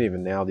 I mean,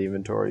 even now the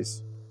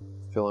inventory's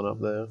filling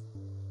up there.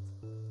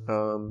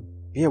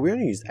 Yeah, we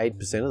only used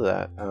 8% of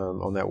that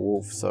on that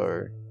wolf,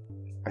 so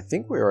I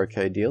think we're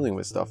okay dealing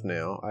with stuff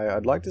now.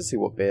 I'd like to see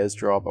what bears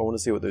drop. I want to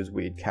see what those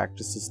weird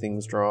cactuses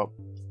things drop.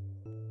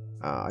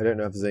 I don't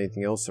know if there's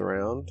anything else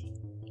around.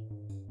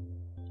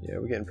 Yeah,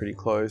 we're getting pretty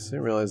close. I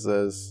didn't realize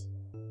there's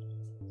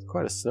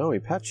quite a snowy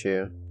patch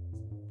here.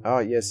 Oh,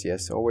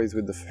 yes, always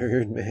with the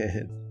food,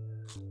 man.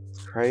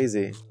 It's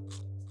crazy.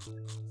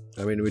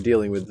 I mean, we're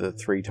dealing with the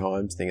 3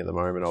 times thing at the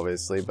moment,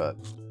 obviously, but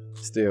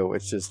still, it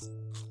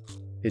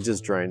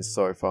just drains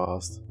so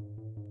fast.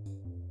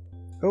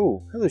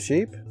 Oh, hello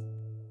sheep.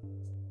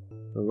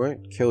 We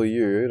won't kill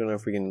you. I don't know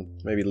if we can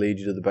maybe lead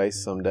you to the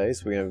base someday,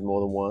 so we can have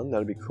more than one.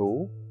 That'd be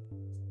cool.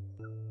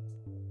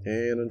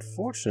 And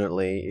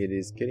unfortunately, it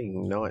is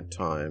getting night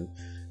time.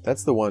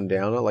 That's the one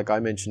downer, like I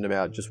mentioned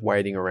about just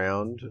waiting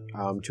around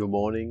till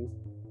morning.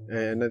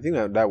 And I think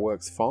that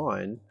works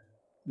fine.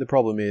 The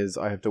problem is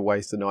I have to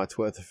waste a night's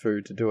worth of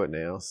food to do it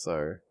now,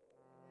 so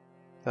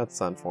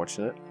that's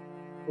unfortunate.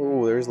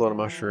 Oh, there is a lot of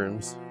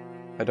mushrooms.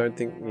 I don't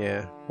think,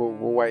 yeah, we'll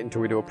wait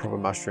until we do a proper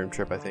mushroom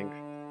trip, I think.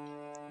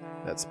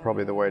 That's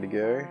probably the way to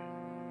go.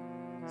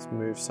 Let's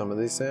move some of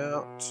this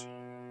out.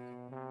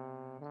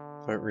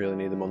 Don't really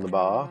need them on the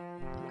bar.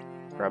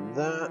 Grab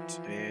that,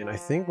 and I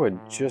think we're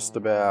just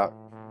about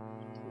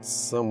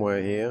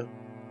somewhere here.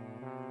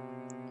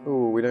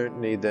 Ooh, we don't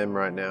need them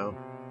right now.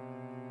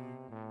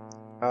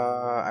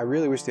 I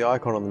really wish the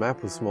icon on the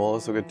map was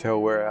smaller so we could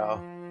tell where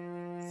our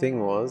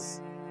thing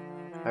was.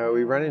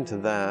 We ran into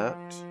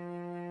that.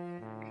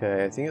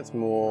 Okay, I think it's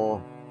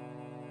more...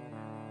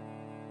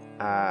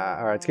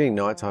 alright, it's getting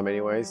nighttime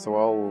anyway, so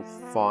I'll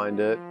find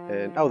it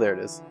and... Oh, there it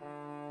is.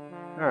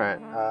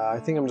 Alright, I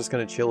think I'm just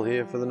going to chill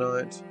here for the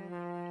night.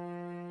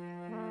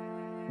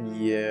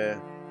 Yeah.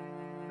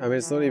 I mean,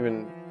 it's not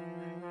even...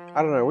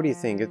 I don't know, what do you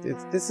think?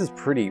 This is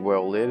pretty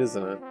well lit,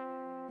 isn't it?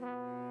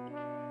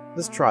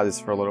 Let's try this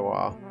for a little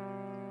while.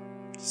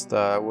 Just,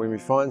 when we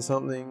find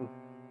something,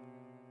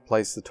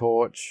 place the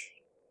torch.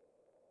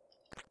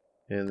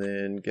 And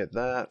then get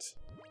that.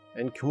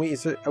 And can we...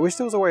 I wish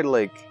there was a way to,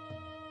 like...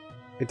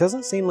 It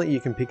doesn't seem like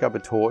you can pick up a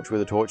torch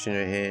with a torch in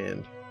your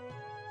hand.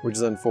 Which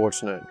is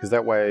unfortunate, because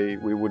that way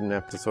we wouldn't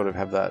have to sort of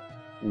have that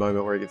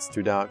moment where it gets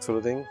too dark sort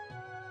of thing.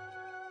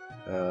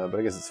 But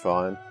I guess it's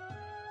fine.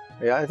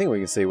 Yeah, I think we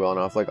can see well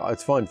enough. Like,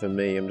 it's fine for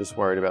me, I'm just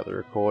worried about the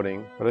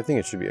recording. But I think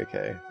it should be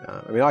okay.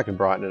 I mean, I can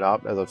brighten it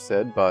up, as I've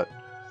said, but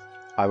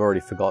I've already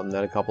forgotten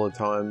that a couple of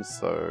times,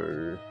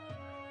 so...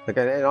 Like,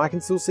 and I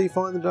can still see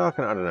fine in the dark,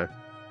 and I don't know.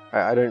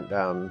 I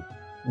don't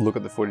look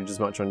at the footage as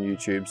much on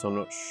YouTube, so I'm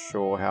not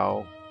sure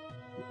how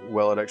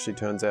well it actually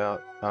turns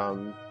out.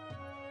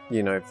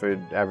 You know, for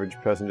the average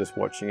person just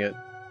watching it.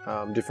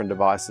 Different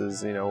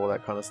devices, you know, all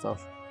that kind of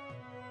stuff.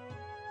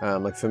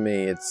 Like for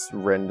me, it's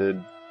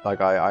rendered,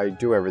 like I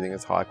do everything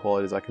as high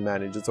quality as I can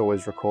manage. It's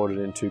always recorded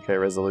in 2K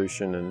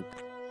resolution and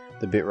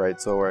the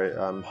bitrate's always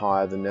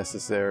higher than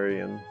necessary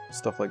and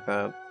stuff like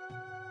that.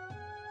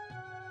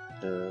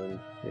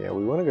 Yeah,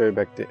 we want to go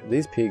back to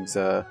these pigs.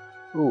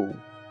 Ooh,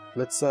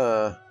 let's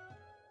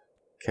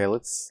okay,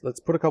 let's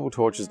put a couple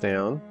torches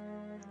down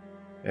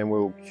and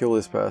we'll kill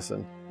this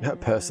person,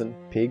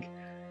 pig,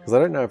 because I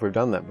don't know if we've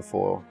done that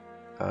before.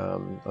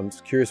 I'm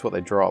just curious what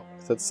they drop.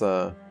 That's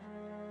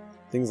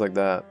things like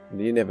that.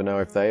 You never know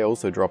if they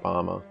also drop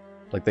armor.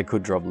 Like they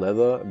could drop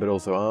leather, but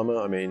also armor.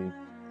 I mean,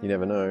 you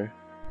never know.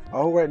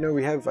 Oh wait, no,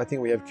 I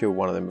think we have killed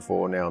one of them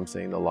before. Now I'm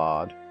seeing the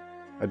lard.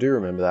 I do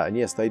remember that, and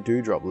yes, they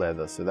do drop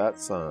leather. So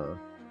that's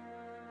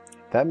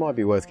that might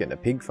be worth getting a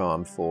pig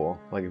farm for.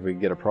 Like if we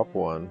get a proper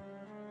one,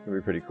 it'd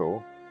be pretty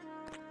cool.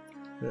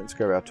 Let's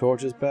grab our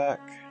torches back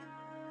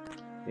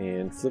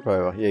and flip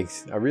over. Yeah,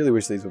 I really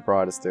wish these were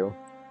brighter still.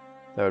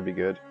 That would be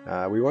good.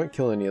 We won't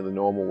kill any of the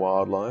normal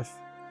wildlife.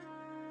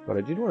 But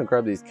I did want to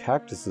grab these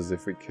cactuses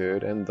if we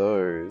could, and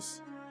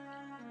those.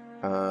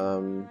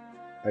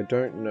 I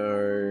don't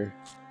know.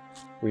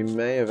 We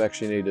may have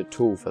actually needed a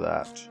tool for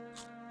that.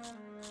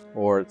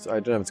 Or I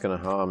don't know if it's going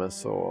to harm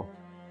us, or...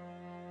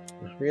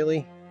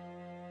 Really?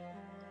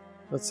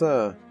 Let's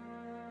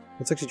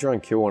actually try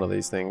and kill one of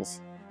these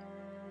things.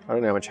 I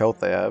don't know how much health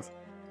they have.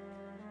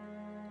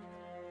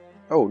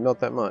 Oh, not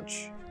that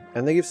much.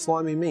 And they give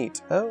slimy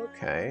meat. Oh,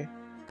 okay.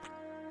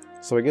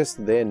 So I guess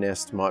their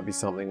nest might be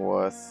something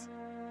worth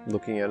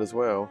looking at as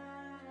well.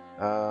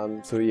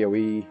 So yeah,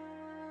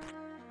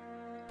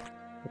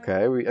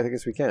 okay, I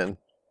guess we can.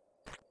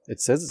 It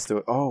says it's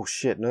doing. Oh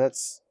shit! No,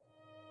 that's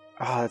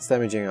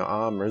damaging our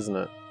armor, isn't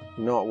it?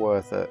 Not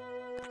worth it.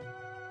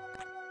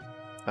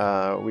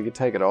 We could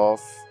take it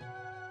off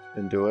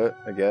and do it,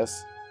 I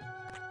guess,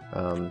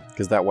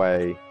 because that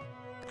way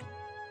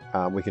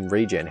we can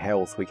regen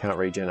health. We can't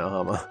regen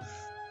armor.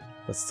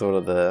 That's sort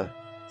of the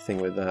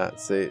thing with that.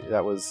 See,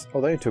 that was.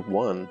 Oh, they only took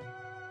one.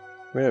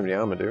 We don't have any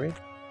armor, do we?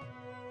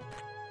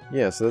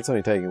 Yeah, so that's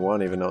only taking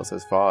one, even though it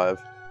says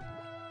 5.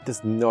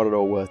 That's not at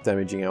all worth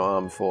damaging our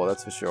armor for,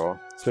 that's for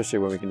sure. Especially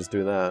when we can just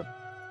do that.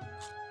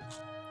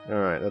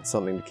 Alright, that's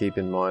something to keep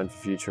in mind for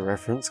future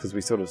reference, because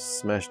we sort of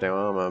smashed our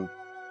armor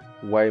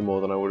way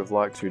more than I would have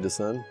liked to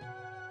descend.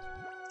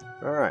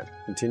 Alright,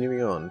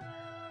 continuing on.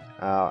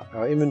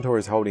 Our inventory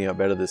is holding up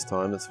better this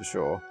time, that's for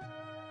sure.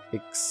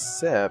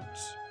 Except,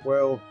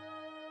 well,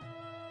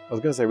 I was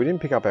going to say, we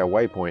didn't pick up our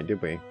waypoint,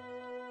 did we?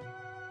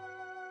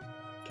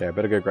 Okay, I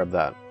better go grab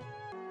that.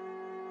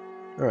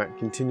 Alright,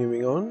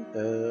 continuing on.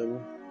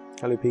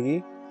 Hello,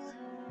 Piggy.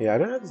 Yeah, I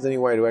don't know if there's any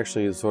way to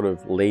actually sort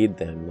of lead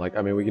them. Like,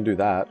 I mean, we can do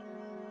that.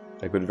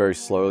 Like, we'd very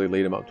slowly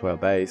lead them up to our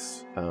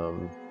base.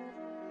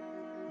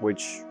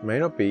 Which may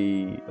not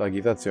be, like,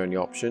 if that's the only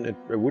option, it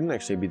wouldn't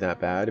actually be that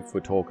bad if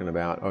we're talking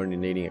about only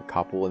needing a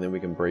couple and then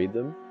we can breed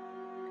them.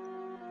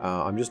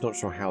 I'm just not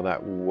sure how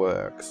that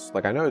works.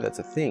 Like, I know that's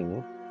a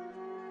thing.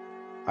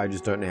 I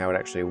just don't know how it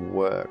actually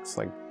works.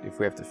 Like, if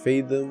we have to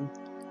feed them,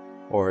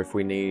 or if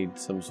we need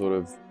some sort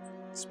of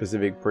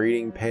specific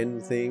breeding pen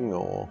thing,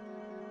 or...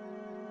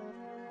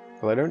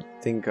 Well, I don't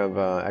think I've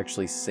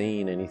actually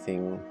seen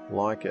anything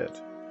like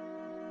it.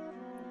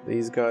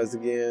 These guys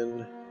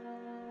again.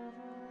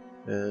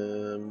 I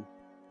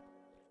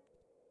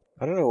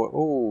don't know.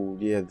 Oh,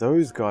 yeah,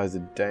 those guys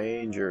are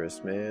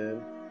dangerous,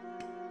 man.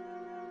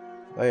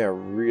 They are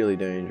really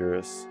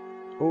dangerous.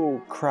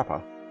 Oh,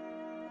 crapper.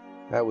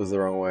 That was the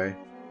wrong way.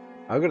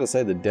 I've got to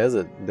say, the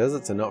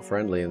deserts are not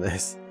friendly in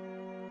this.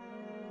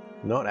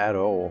 Not at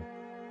all.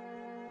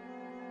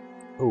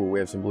 Oh, we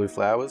have some blue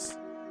flowers.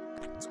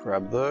 Let's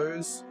grab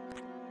those.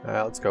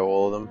 Let's go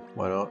all of them.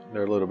 Why not?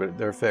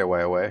 They're a fair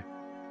way away.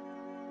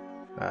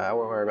 I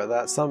won't worry about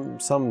that.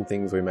 Some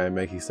things we may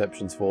make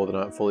exceptions for that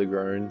aren't fully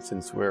grown,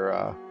 since we're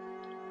a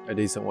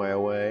decent way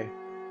away.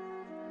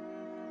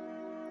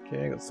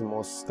 Okay, got some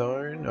more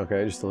stone.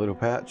 Okay, just a little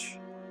patch.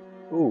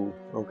 Ooh,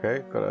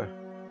 okay,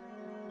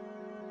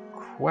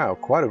 wow,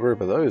 quite a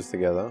group of those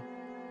together.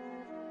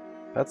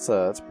 That's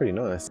pretty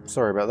nice.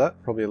 Sorry about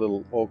that. Probably a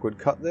little awkward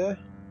cut there.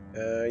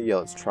 Yeah,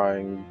 let's try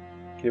and...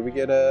 Did we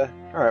get a...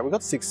 Alright, we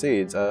got 6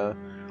 seeds. I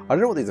don't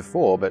know what these are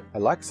for, but I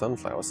like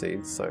sunflower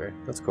seeds, so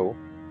that's cool.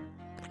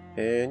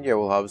 And yeah,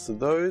 we'll harvest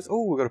those.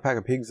 Oh, we've got a pack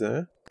of pigs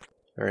there.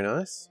 Very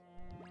nice.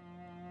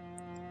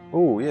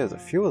 Oh, yeah, there's a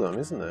few of them,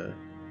 isn't there?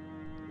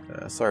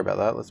 Sorry about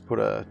that. Let's put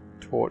a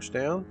torch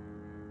down.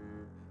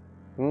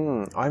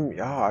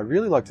 I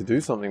really like to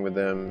do something with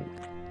them.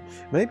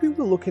 Maybe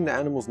we'll look into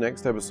animals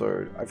next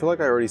episode. I feel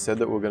like I already said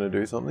that we're going to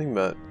do something,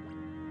 but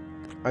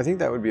I think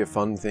that would be a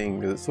fun thing,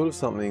 because it's sort of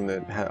something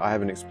that I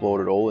haven't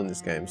explored at all in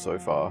this game so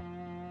far.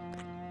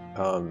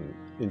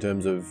 In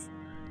terms of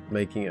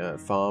making a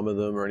farm of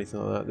them or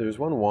anything like that. There's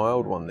one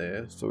wild one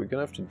there, so we're going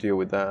to have to deal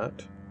with that.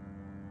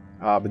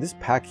 But this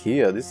pack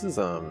here, this is,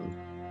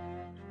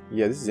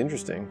 yeah, this is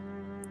interesting.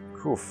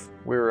 Oof,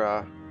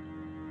 we're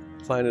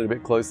playing it a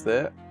bit close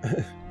there.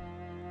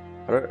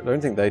 I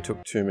don't think they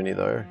took too many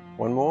though.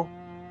 One more?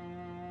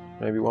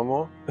 Maybe one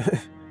more?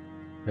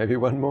 Maybe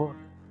one more?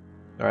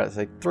 Alright, let's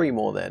say 3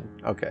 more then.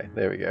 Okay,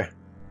 there we go.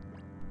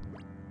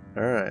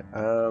 Alright,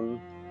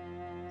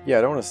 yeah,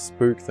 I don't want to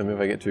spook them if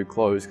I get too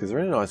close, because they're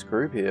in a nice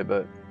group here,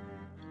 but...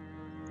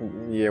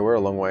 Yeah, we're a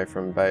long way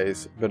from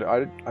base, but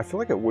I feel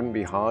like it wouldn't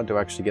be hard to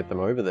actually get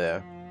them over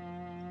there.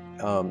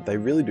 They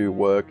really do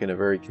work in a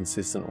very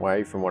consistent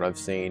way from what I've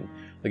seen.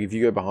 Like, if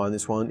you go behind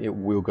this one, it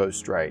will go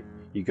straight.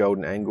 You go at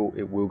an angle,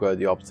 it will go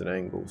the opposite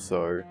angle.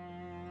 So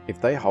if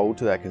they hold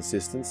to that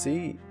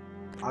consistency,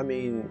 I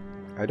mean,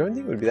 I don't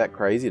think it would be that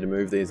crazy to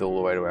move these all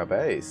the way to our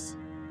base.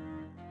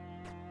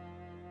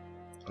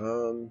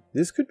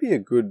 This could be a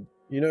good,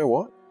 you know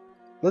what?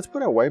 Let's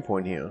put our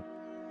waypoint here.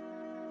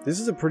 This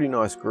is a pretty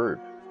nice group.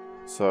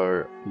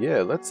 So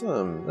yeah, let's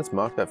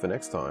mark that for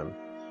next time.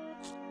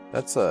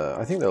 That's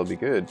I think that'll be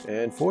good.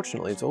 And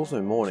fortunately, it's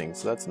also morning,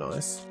 so that's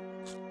nice.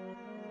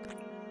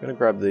 I'm gonna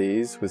grab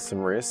these with some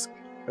risk.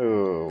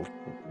 Oh,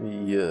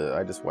 yeah,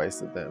 I just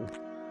wasted them.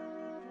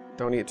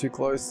 Don't want to get too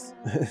close.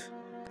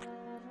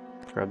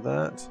 Grab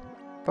that.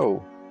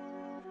 Oh.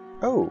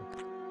 Oh.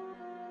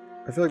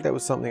 I feel like that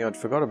was something I'd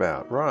forgot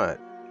about. Right.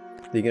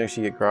 You can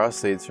actually get grass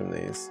seeds from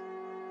these.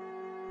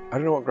 I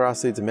don't know what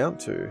grass seeds amount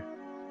to.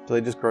 Do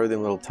they just grow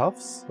them little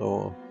tufts?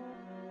 Or...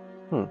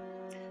 But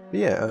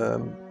yeah,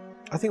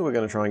 I think we're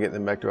going to try and get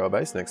them back to our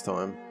base next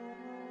time.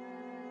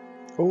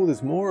 Oh,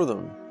 there's more of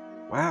them.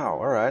 Wow,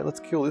 alright,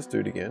 let's kill this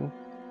dude again.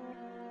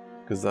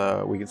 Because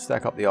we can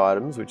stack up the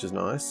items, which is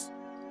nice.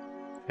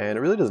 And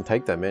it really doesn't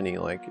take that many.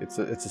 Like, it's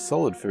a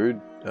solid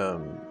food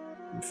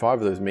 5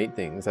 of those meat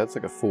things, that's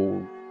like a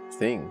full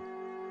thing.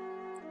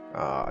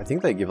 I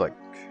think they give like,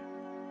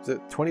 is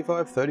it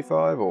 25,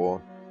 35,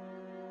 or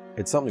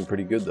it's something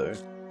pretty good though.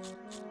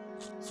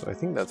 So I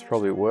think that's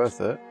probably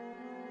worth it.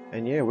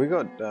 And yeah, we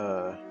got,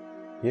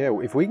 yeah,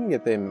 if we can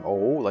get them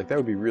all, like that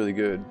would be really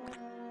good.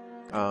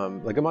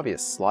 Like it might be a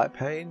slight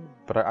pain,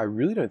 but I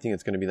really don't think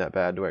it's going to be that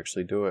bad to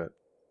actually do it.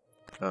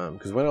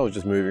 Because when I was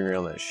just moving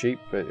around that sheep,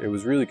 it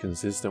was really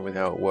consistent with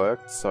how it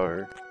worked,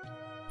 so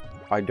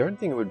I don't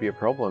think it would be a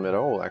problem at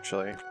all,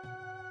 actually.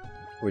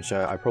 Which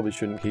I probably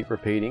shouldn't keep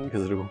repeating,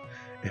 because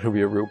it'll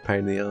be a real pain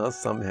in the ass.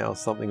 Somehow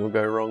something will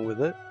go wrong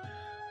with it.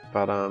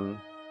 But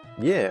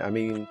yeah, I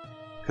mean,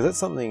 because that's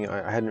something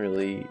I hadn't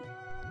really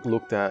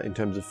looked at in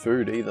terms of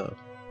food either.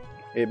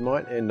 It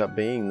might end up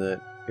being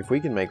that if we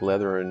can make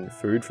leather and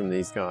food from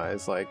these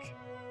guys, like,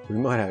 we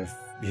might have,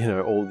 you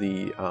know, all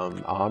the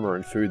armor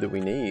and food that we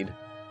need.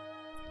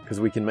 Because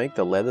we can make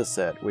the leather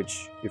set,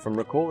 which, if I'm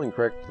recalling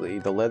correctly,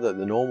 the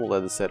normal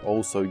leather set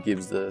also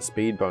gives the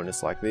speed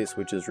bonus like this,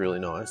 which is really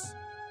nice.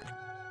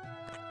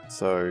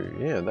 So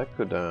yeah, that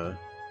could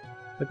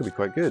be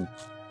quite good.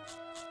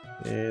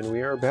 And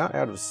we are about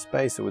out of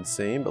space, it would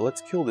seem, but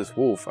let's kill this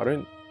wolf. I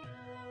don't...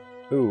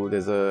 Ooh,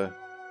 there's a...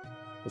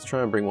 Let's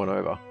try and bring one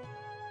over.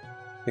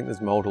 I think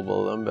there's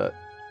multiple of them, but...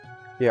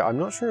 Yeah, I'm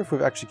not sure if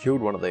we've actually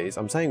killed one of these.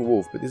 I'm saying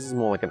wolf, but this is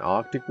more like an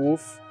Arctic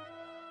wolf.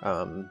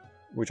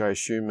 Which I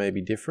assume may be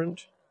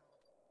different.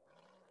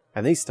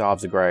 And these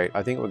staves are great.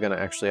 I think we're going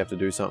to actually have to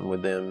do something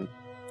with them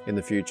in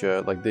the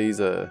future. Like, these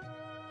are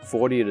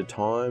 40 at a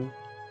time,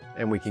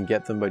 and we can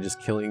get them by just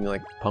killing,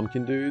 like,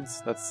 pumpkin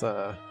dudes. That's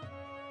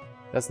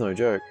no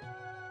joke.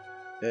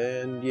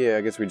 And yeah,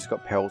 I guess we just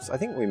got pelts. I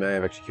think we may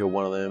have actually killed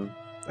one of them.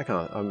 I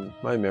can't,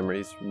 my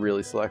memory's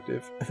really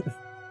selective.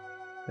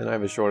 And I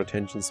have a short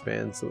attention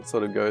span, so it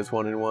sort of goes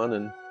one in one,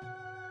 and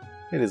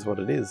it is what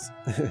it is.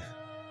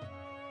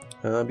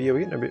 But yeah, we're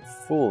getting a bit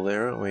full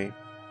there, aren't we?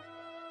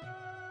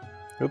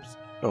 Oops.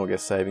 Oh, I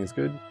guess saving's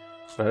good.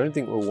 But I don't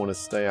think we'll want to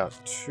stay out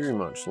too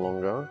much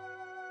longer.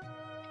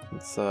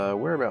 It's,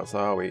 whereabouts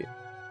are we?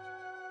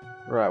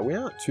 Right, we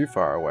aren't too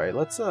far away.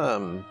 Let's,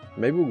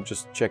 maybe we'll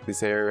just check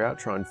this area out,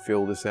 try and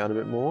fill this out a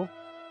bit more.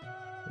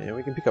 Yeah,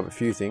 we can pick up a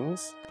few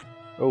things.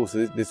 Oh,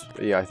 so this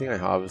yeah, I think I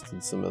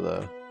harvested some of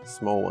the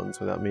small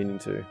ones without meaning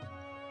to.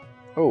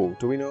 Oh,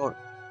 do we not?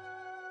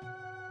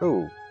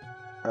 Oh,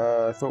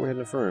 I thought we had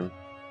enough room.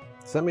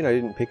 Does that mean I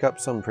didn't pick up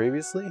some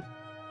previously?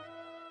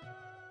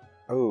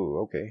 Oh,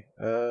 okay.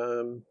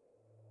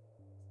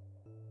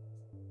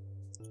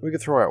 We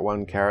could throw out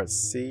one carrot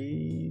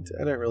seed.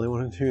 I don't really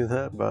want to do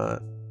that,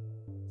 but...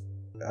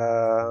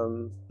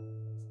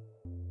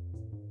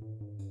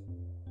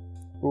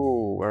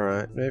 Ooh,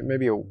 alright.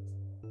 Maybe a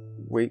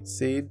wheat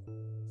seed?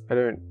 I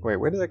don't... Wait,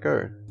 where did that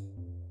go?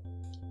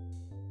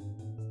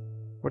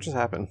 What just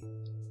happened?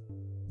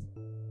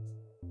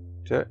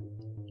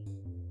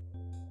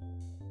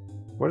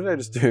 What did I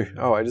just do?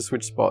 Oh, I just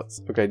switched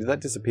spots. Okay, did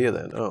that disappear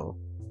then? Oh,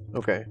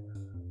 okay.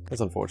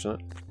 That's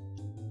unfortunate.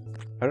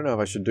 I don't know if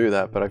I should do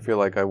that, but I feel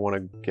like I want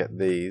to get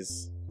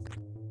these.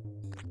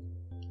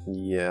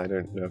 Yeah, I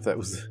don't know if that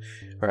was...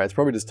 Alright, it's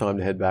probably just time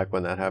to head back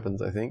when that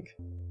happens, I think.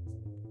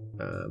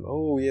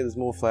 Oh yeah, there's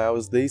more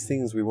flowers. These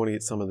things, we want to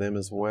get some of them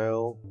as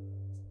well.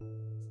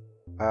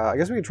 I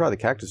guess we can try the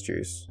cactus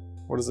juice.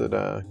 What does it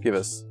give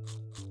us?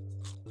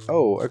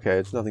 Oh, okay,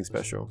 it's nothing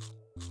special.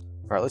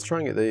 Alright, let's try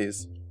and get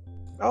these.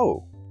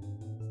 Oh!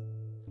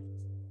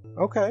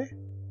 Okay.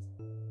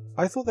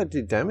 I thought that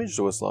did damage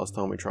to us last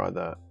time we tried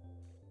that.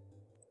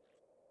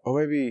 Or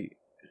maybe...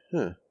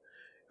 Huh.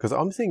 Because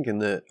I'm thinking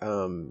that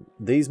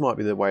these might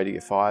be the way to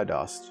get fire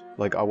dust.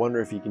 Like, I wonder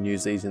if you can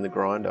use these in the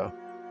grinder.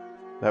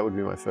 That would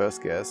be my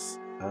first guess.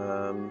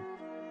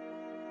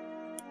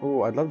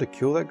 Oh, I'd love to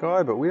kill that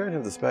guy, but we don't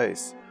have the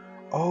space.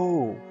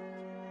 Oh!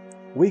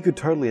 We could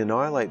totally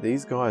annihilate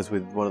these guys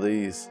with one of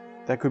these.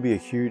 That could be a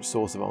huge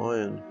source of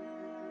iron.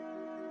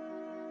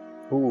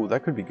 Ooh,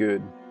 that could be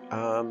good.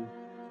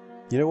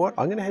 You know what?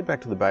 I'm going to head back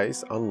to the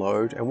base,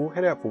 unload, and we'll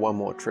head out for one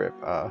more trip.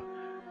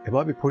 It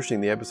might be pushing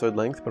the episode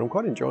length, but I'm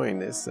quite enjoying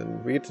this,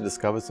 and we get to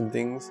discover some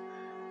things.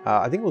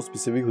 I think we'll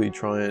specifically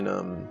try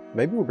and,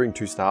 maybe we'll bring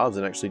 2 staves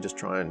and actually just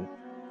try and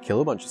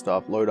kill a bunch of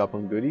stuff, load up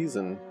on goodies,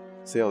 and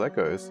see how that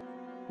goes.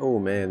 Oh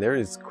man, there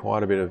is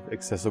quite a bit of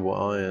accessible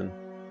iron.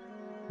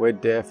 We're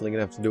definitely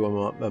going to have to do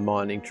a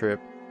mining trip.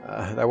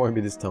 That won't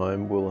be this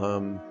time. We'll,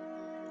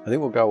 I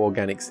think we'll go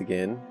organics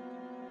again.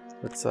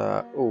 Let's,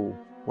 oh,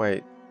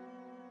 wait.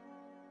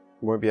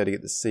 We won't be able to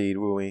get the seed,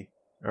 will we?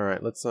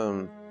 Alright, let's,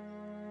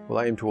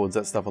 we'll aim towards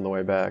that stuff on the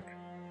way back.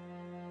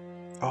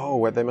 Oh,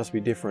 wait, they must be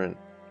different.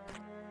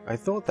 I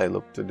thought they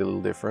looked a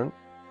little different.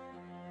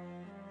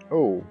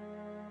 Oh.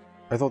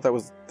 I thought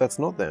that's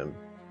not them.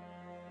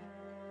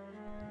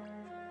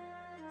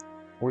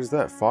 What is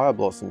that? Fire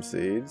blossom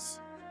seeds.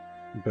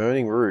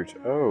 Burning root.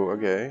 Oh,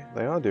 okay.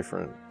 They are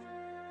different.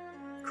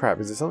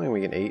 Crap, is there something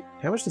we can eat?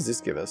 How much does this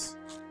give us?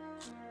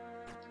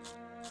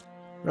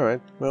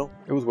 Alright, well,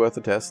 it was worth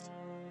a test.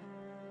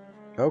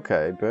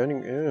 Okay,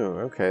 burning... Ew,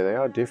 okay, they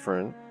are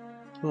different.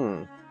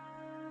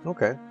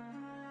 Okay.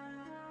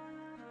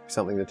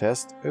 something to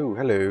test. Oh,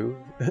 hello.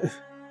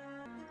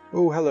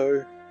 Oh,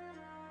 hello.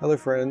 Hello,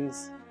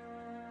 friends.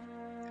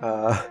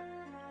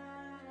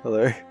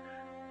 Hello.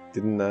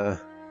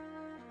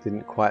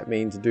 Didn't quite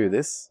mean to do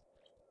this.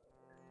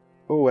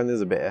 Oh, and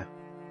there's a bear.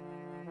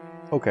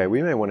 Okay,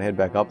 we may want to head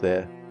back up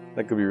there.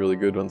 That could be really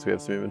good once we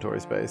have some inventory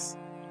space.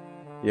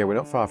 Yeah, we're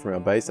not far from our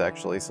base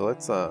actually, so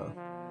let's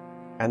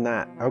and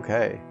that,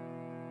 okay.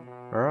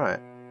 Alright,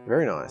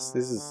 very nice.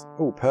 This is,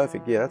 oh,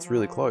 perfect. Yeah, that's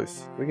really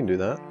close. We can do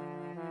that.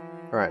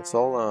 Alright,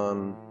 so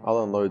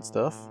I'll unload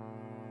stuff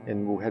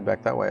and we'll head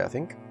back that way, I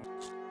think.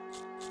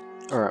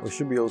 Alright, we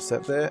should be all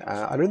set there.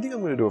 I don't think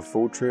I'm going to do a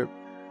full trip.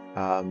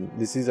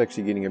 This is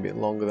actually getting a bit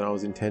longer than I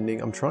was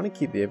intending. I'm trying to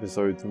keep the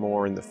episodes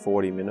more in the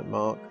 40-minute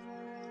mark.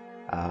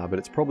 But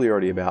it's probably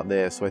already about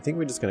there, so I think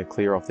we're just going to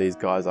clear off these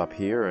guys up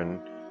here and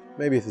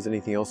maybe if there's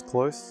anything else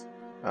close.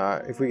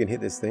 If we can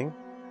hit this thing.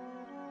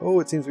 Oh,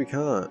 it seems we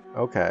can't.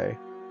 Okay.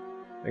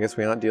 I guess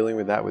we aren't dealing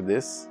with that with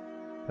this.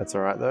 That's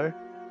alright though.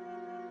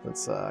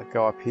 Let's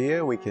go up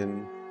here. We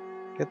can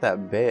get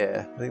that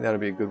bear. I think that'll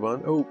be a good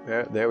one. Oh,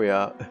 there we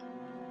are.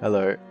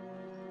 Hello.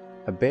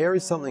 A bear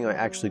is something I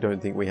actually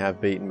don't think we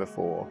have beaten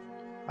before.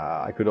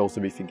 I could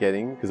also be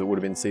forgetting because it would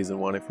have been season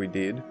 1 if we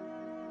did.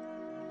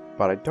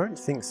 But I don't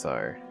think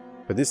so.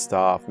 But this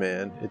staff,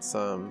 man, it's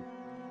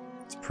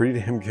pretty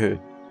damn good.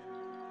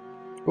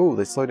 Oh,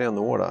 they slow down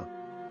the water.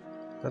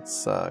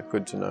 That's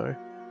good to know.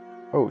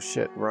 Oh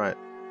shit, right.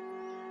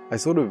 I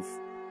sort of,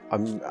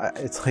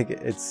 it's like,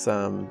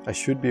 I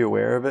should be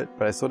aware of it,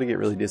 but I sort of get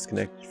really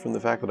disconnected from the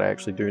fact that I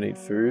actually do need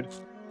food.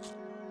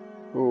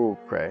 Oh,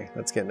 okay,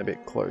 that's getting a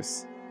bit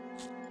close.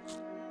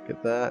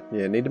 Get that.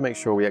 Yeah, need to make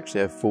sure we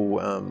actually have full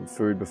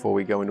food before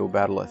we go into a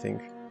battle, I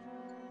think.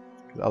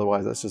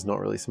 Otherwise, that's just not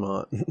really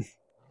smart.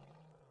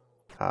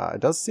 It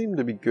does seem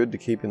to be good to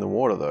keep in the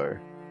water, though.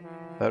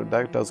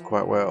 That does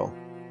quite well.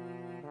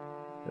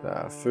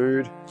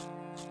 Food.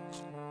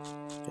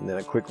 And then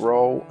a quick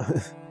roll.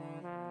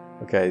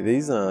 Okay,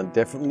 these are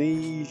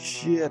definitely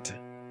shit.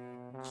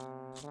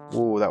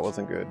 Ooh, that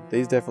wasn't good.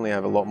 These definitely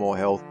have a lot more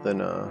health than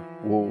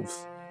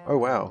wolves. Oh,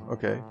 wow.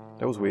 Okay,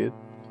 that was weird.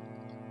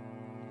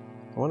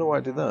 I wonder why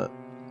I did that.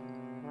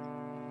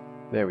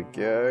 There we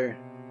go.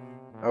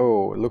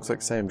 Oh, it looks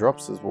like same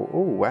drops as well.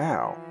 Oh,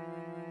 wow.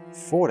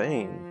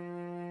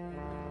 14.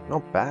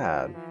 Not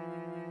bad.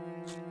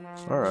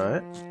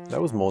 Alright.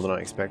 That was more than I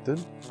expected.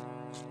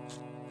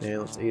 And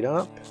let's eat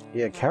up.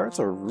 Yeah,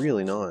 carrots are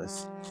really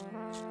nice.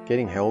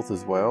 Getting health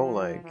as well,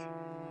 like...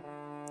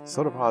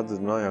 sort of hard to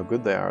deny how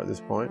good they are at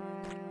this point.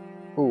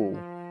 Ooh.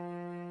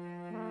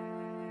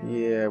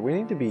 Yeah, we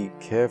need to be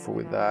careful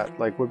with that.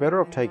 Like, we're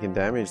better off taking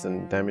damage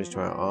than damage to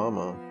our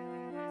armor.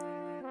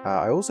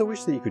 I also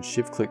wish that you could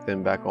shift-click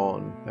them back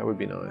on. That would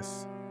be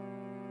nice.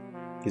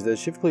 Because there's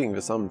shift-clicking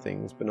for some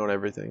things, but not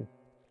everything.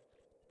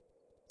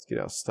 Let's get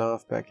our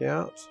staff back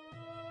out.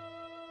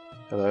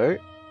 Hello?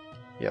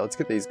 Yeah, let's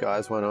get these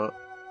guys, why not?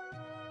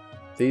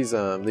 These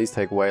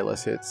take way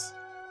less hits.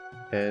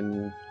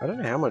 And I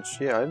don't know how much,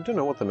 yeah, I don't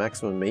know what the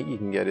maximum meat you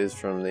can get is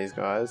from these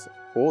guys.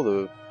 Or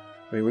the,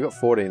 I mean, we got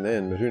 14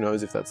 then, but who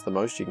knows if that's the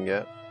most you can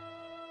get.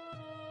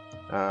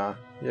 Yeah,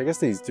 I guess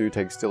these do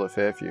take still a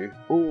fair few.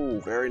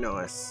 Ooh, very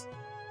nice.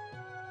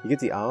 You get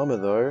the armor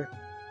though.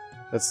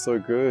 That's so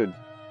good.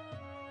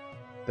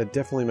 That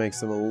definitely makes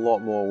them a lot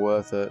more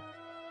worth it.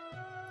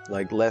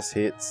 Like, less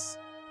hits.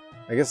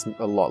 I guess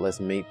a lot less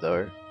meat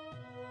though.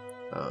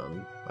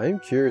 I am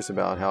curious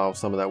about how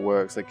some of that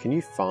works. Like, can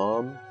you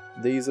farm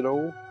these at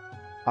all?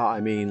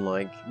 I mean,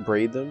 like,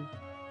 breed them?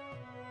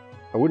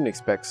 I wouldn't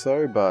expect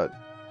so, but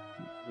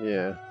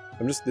yeah.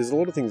 There's a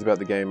lot of things about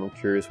the game I'm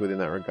curious with in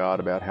that regard,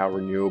 about how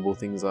renewable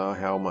things are,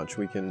 how much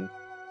we can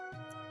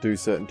do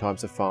certain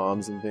types of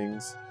farms and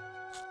things.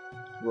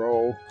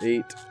 Roll,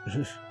 eat.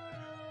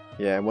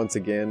 Yeah, once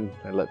again,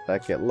 I let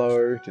that get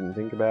low, didn't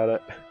think about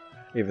it.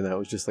 Even though it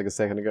was just like a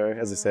second ago.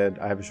 As I said,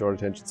 I have a short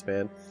attention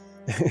span.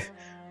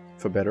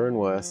 For better and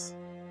worse.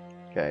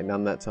 Okay,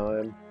 none that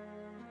time.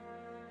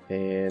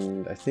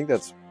 And I think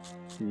that's...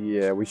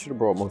 yeah, we should have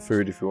brought more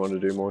food if we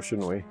wanted to do more,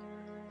 shouldn't we?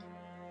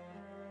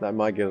 That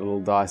might get a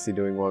little dicey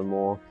doing one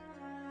more.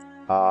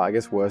 I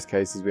guess worst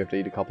case is we have to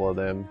eat a couple of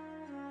them.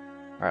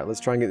 Alright, let's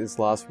try and get this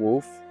last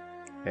wolf.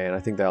 And I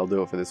think that'll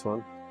do it for this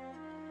one.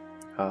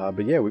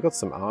 But yeah, we've got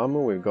some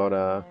armor, we've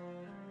got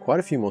quite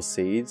a few more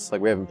seeds.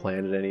 Like, we haven't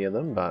planted any of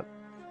them, but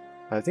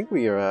I think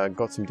we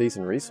got some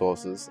decent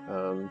resources.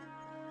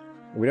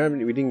 We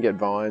didn't get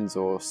vines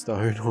or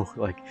stone, or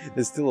like,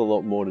 there's still a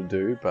lot more to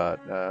do, but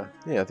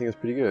yeah, I think it's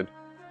pretty good.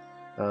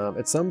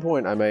 At some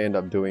point I may end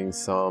up doing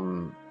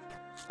some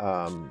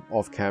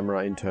off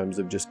camera in terms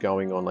of just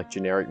going on like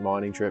generic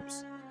mining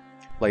trips.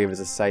 Like, if it's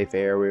a safe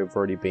area we've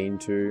already been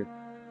to,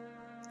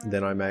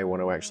 then I may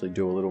want to actually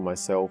do a little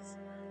myself.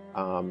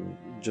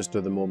 Just do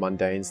the more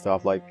mundane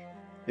stuff, like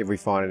if we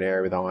find an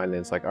area with iron,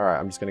 then it's like, alright,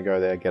 I'm just going to go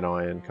there, get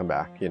iron, come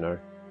back, you know.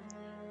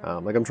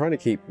 Like, I'm trying to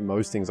keep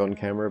most things on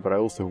camera, but I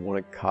also want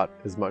to cut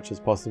as much as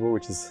possible,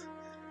 which is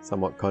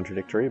somewhat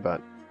contradictory,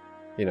 but,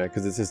 you know,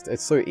 because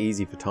it's so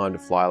easy for time to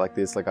fly like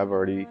this. Like, I've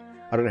already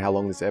I don't know how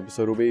long this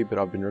episode will be, but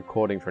I've been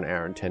recording for 1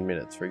 hour and 10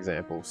 minutes, for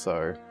example.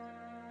 So,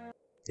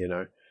 you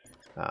know,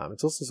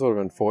 it's also sort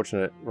of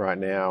unfortunate right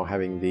now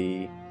having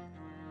the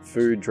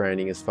food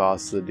draining as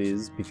fast as it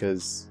is,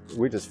 because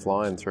we're just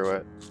flying through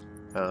it.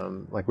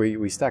 Like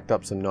we stacked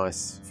up some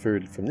nice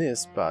food from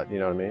this, but you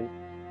know what I mean?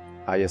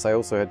 Yes, I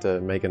also had to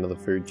make another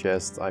food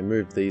chest. I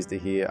moved these to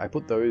here. I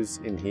put those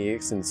in here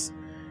since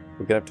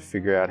we're gonna have to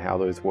figure out how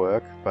those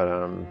work. But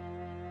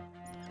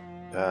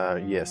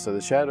yeah, so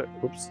the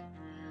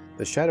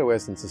shadow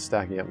essence is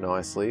stacking up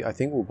nicely. I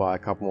think we'll buy a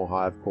couple more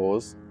hive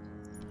cores.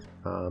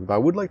 But I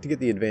would like to get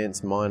the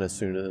advanced miner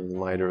sooner than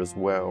later as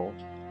well,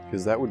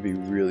 because that would be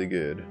really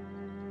good.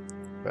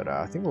 But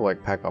I think we'll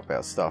like pack up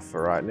our stuff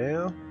for right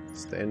now,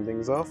 just to end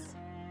things off.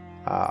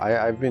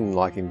 I've been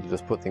liking to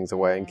just put things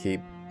away and keep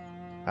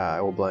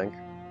all blank.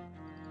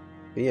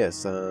 But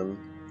yes,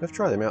 let's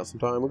try them out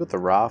sometime. We've got the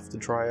raft to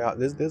try out.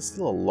 There's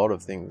still a lot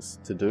of things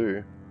to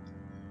do.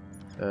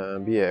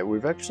 But yeah,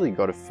 we've actually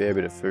got a fair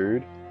bit of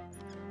food,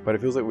 but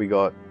it feels like we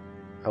got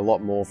a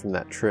lot more from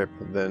that trip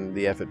than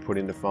the effort put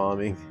into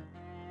farming.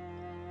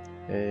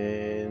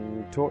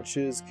 And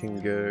torches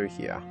can go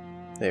here.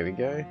 There we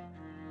go.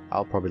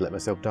 I'll probably let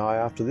myself die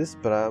after this,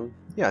 but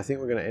yeah, I think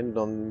we're going to end it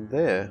on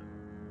there.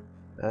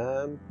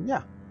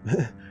 Yeah,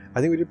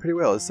 I think we did pretty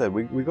well. As I said,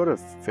 we got a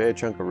fair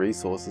chunk of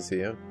resources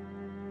here.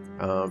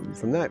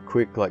 From that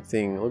quick like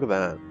thing, look at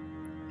that.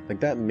 Like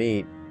that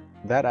meat,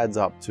 that adds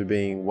up to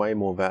being way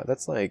more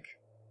that's like,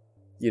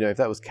 you know, if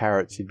that was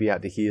carrots, you'd be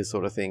out to here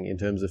sort of thing in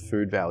terms of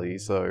food value.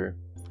 So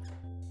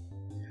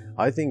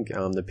I think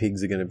the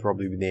pigs are going to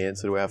probably be the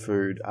answer to our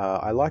food.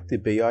 I like the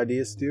bee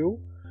idea still,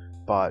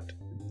 but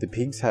the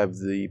pigs have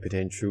the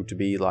potential to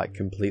be like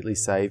completely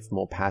safe,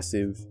 more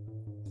passive.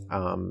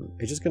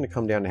 It's just going to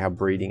come down to how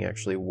breeding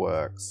actually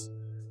works.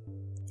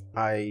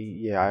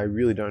 Yeah, I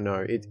really don't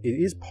know. It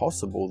is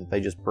possible that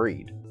they just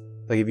breed.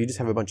 Like if you just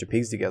have a bunch of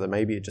pigs together,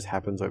 maybe it just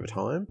happens over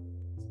time,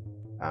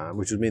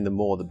 which would mean the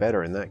more the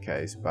better in that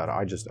case. But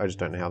I just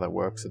don't know how that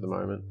works at the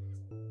moment.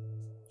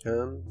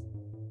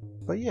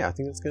 But yeah, I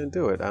think that's going to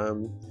do it.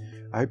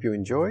 I hope you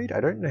enjoyed. I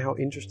don't know how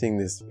interesting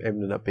this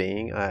ended up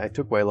being. It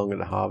took way longer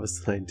to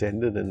harvest than I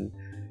intended,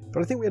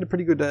 but I think we had a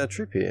pretty good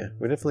trip here.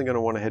 We're definitely going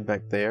to want to head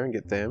back there and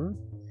get them.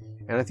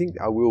 And I think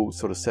I will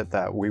sort of set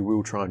that. We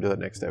will try and do that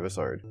next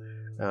episode.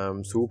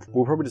 So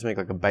we'll probably just make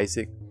like a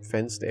basic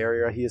fenced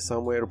area here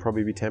somewhere. It'll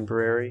probably be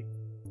temporary.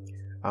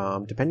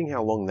 Depending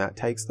how long that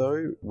takes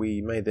though,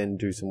 we may then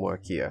do some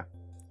work here.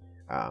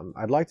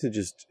 I'd like to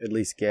just at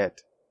least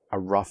get a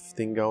rough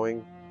thing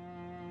going.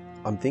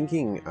 I'm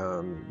thinking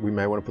we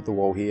may want to put the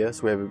wall here,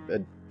 so we have a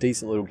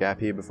decent little gap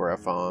here before our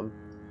farm.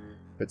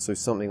 But so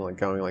something like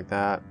going like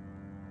that,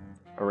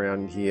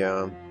 around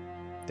here,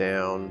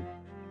 down,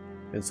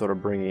 and sort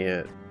of bringing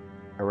it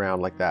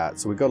around like that.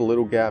 So we've got a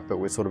little gap, but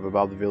we're sort of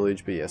above the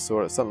village. But yeah,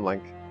 sort of something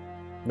like,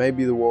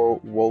 maybe the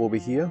wall will be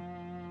here,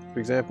 for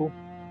example.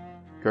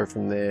 Go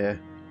from there,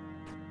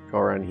 go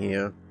around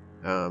here,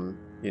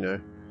 you know,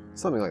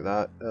 something like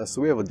that.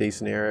 So we have a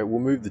decent area.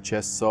 We'll move the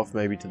chests off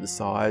maybe to the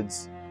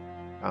sides.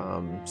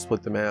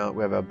 Split them out.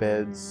 We have our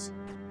beds.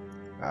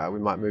 We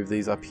might move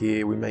these up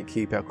here. We may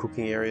keep our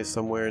cooking area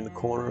somewhere in the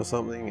corner or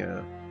something.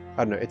 I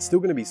don't know. It's still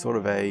going to be sort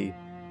of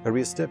it'll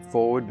be a step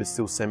forward, but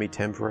still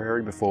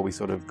semi-temporary before we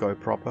sort of go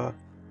proper.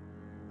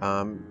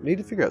 Need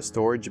to figure out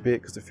storage a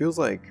bit, because it feels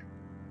like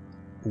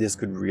this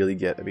could really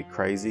get a bit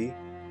crazy.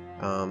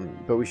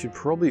 But we should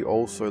probably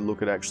also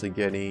look at actually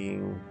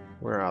getting,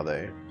 where are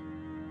they?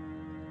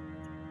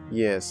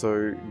 Yeah,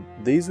 so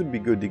these would be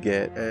good to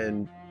get,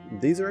 and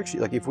these are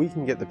actually, like, if we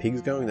can get the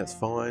pigs going, that's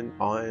fine.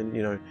 Iron,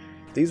 you know,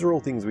 these are all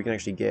things we can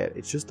actually get.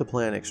 It's just a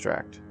plant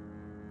extract.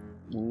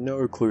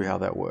 No clue how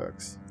that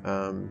works.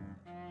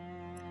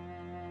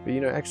 But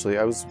you know, actually,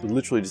 I was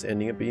literally just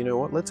ending it, but you know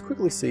what? Let's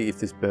quickly see if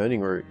this burning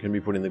root can be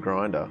put in the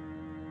grinder.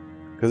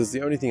 Because it's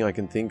the only thing I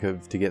can think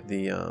of to get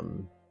the,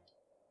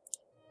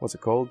 what's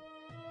it called?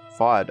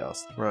 Fire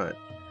dust, right.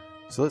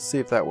 So let's see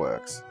if that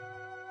works.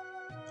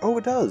 Oh,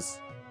 it does!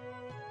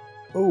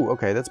 Oh,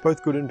 okay, that's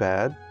both good and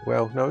bad.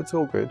 Well, no, it's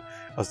all good.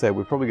 I'll say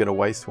we're probably going to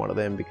waste one of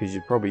them, because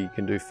you probably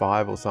can do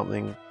 5 or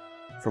something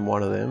from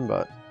one of them,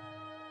 but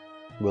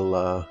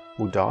we'll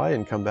die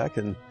and come back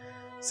and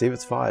see if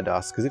it's fire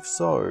dust, because if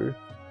so,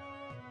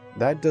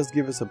 that does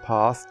give us a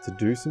path to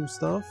do some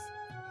stuff,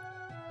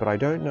 but I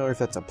don't know if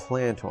that's a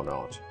plant or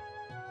not,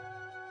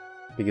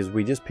 because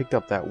we just picked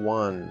up that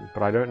one,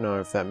 but I don't know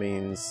if that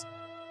means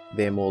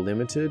they're more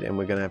limited and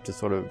we're going to have to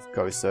sort of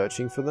go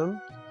searching for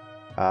them.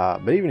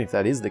 But even if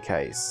that is the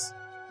case,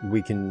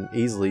 we can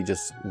easily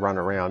just run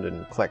around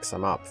and collect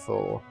some up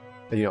for,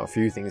 you know, a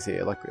few things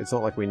here. Like, it's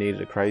not like we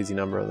needed a crazy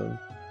number of them.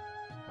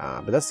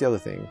 But that's the other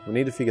thing. We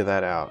need to figure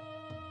that out,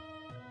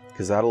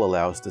 because that'll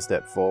allow us to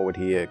step forward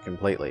here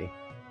completely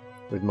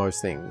with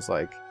most things.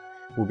 Like,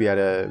 we'll be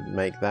able to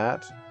make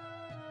that.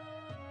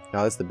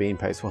 No, that's the bean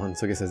paste one,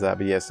 so I guess there's that.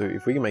 But yeah, so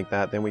if we can make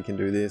that, then we can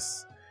do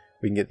this.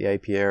 We can get the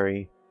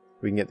apiary.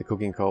 We can get the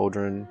cooking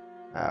cauldron.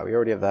 We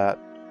already have that.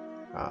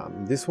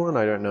 This one,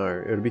 I don't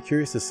know. It'll be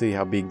curious to see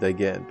how big they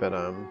get, but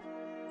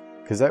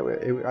because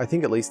because I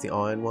think at least the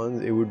iron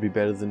ones, it would be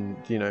better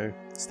than, you know,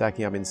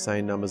 stacking up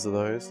insane numbers of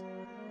those.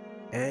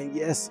 And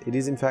yes, it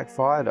is in fact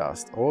fire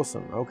dust.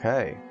 Awesome.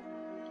 Okay.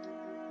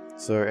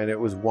 So, and it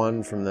was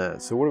 1 from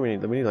that. So what do we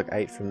need? We need like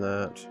 8 from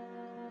that.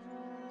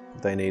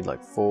 They need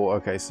like 4.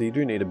 Okay, so you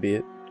do need a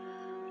bit.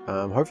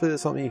 Hopefully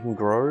there's something you can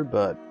grow,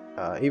 but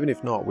even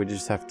if not, we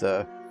just have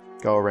to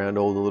go around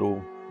all the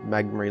little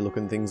magma-y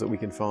looking things that we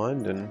can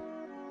find, and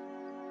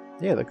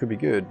yeah, that could be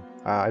good.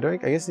 I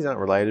guess these aren't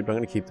related, but I'm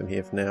going to keep them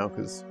here for now,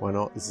 because why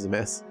not? This is a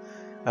mess.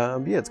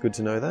 But yeah, it's good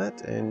to know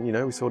that, and you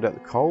know, we sorted out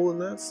the coal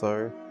and that,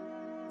 so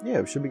yeah,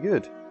 it should be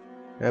good.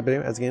 But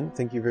anyway, as again,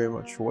 thank you very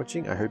much for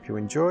watching. I hope you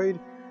enjoyed.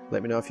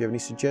 Let me know if you have any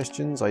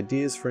suggestions,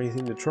 ideas for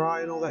anything to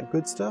try, and all that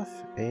good stuff.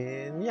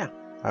 And yeah,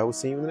 I will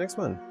see you in the next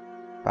one.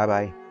 Bye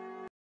bye.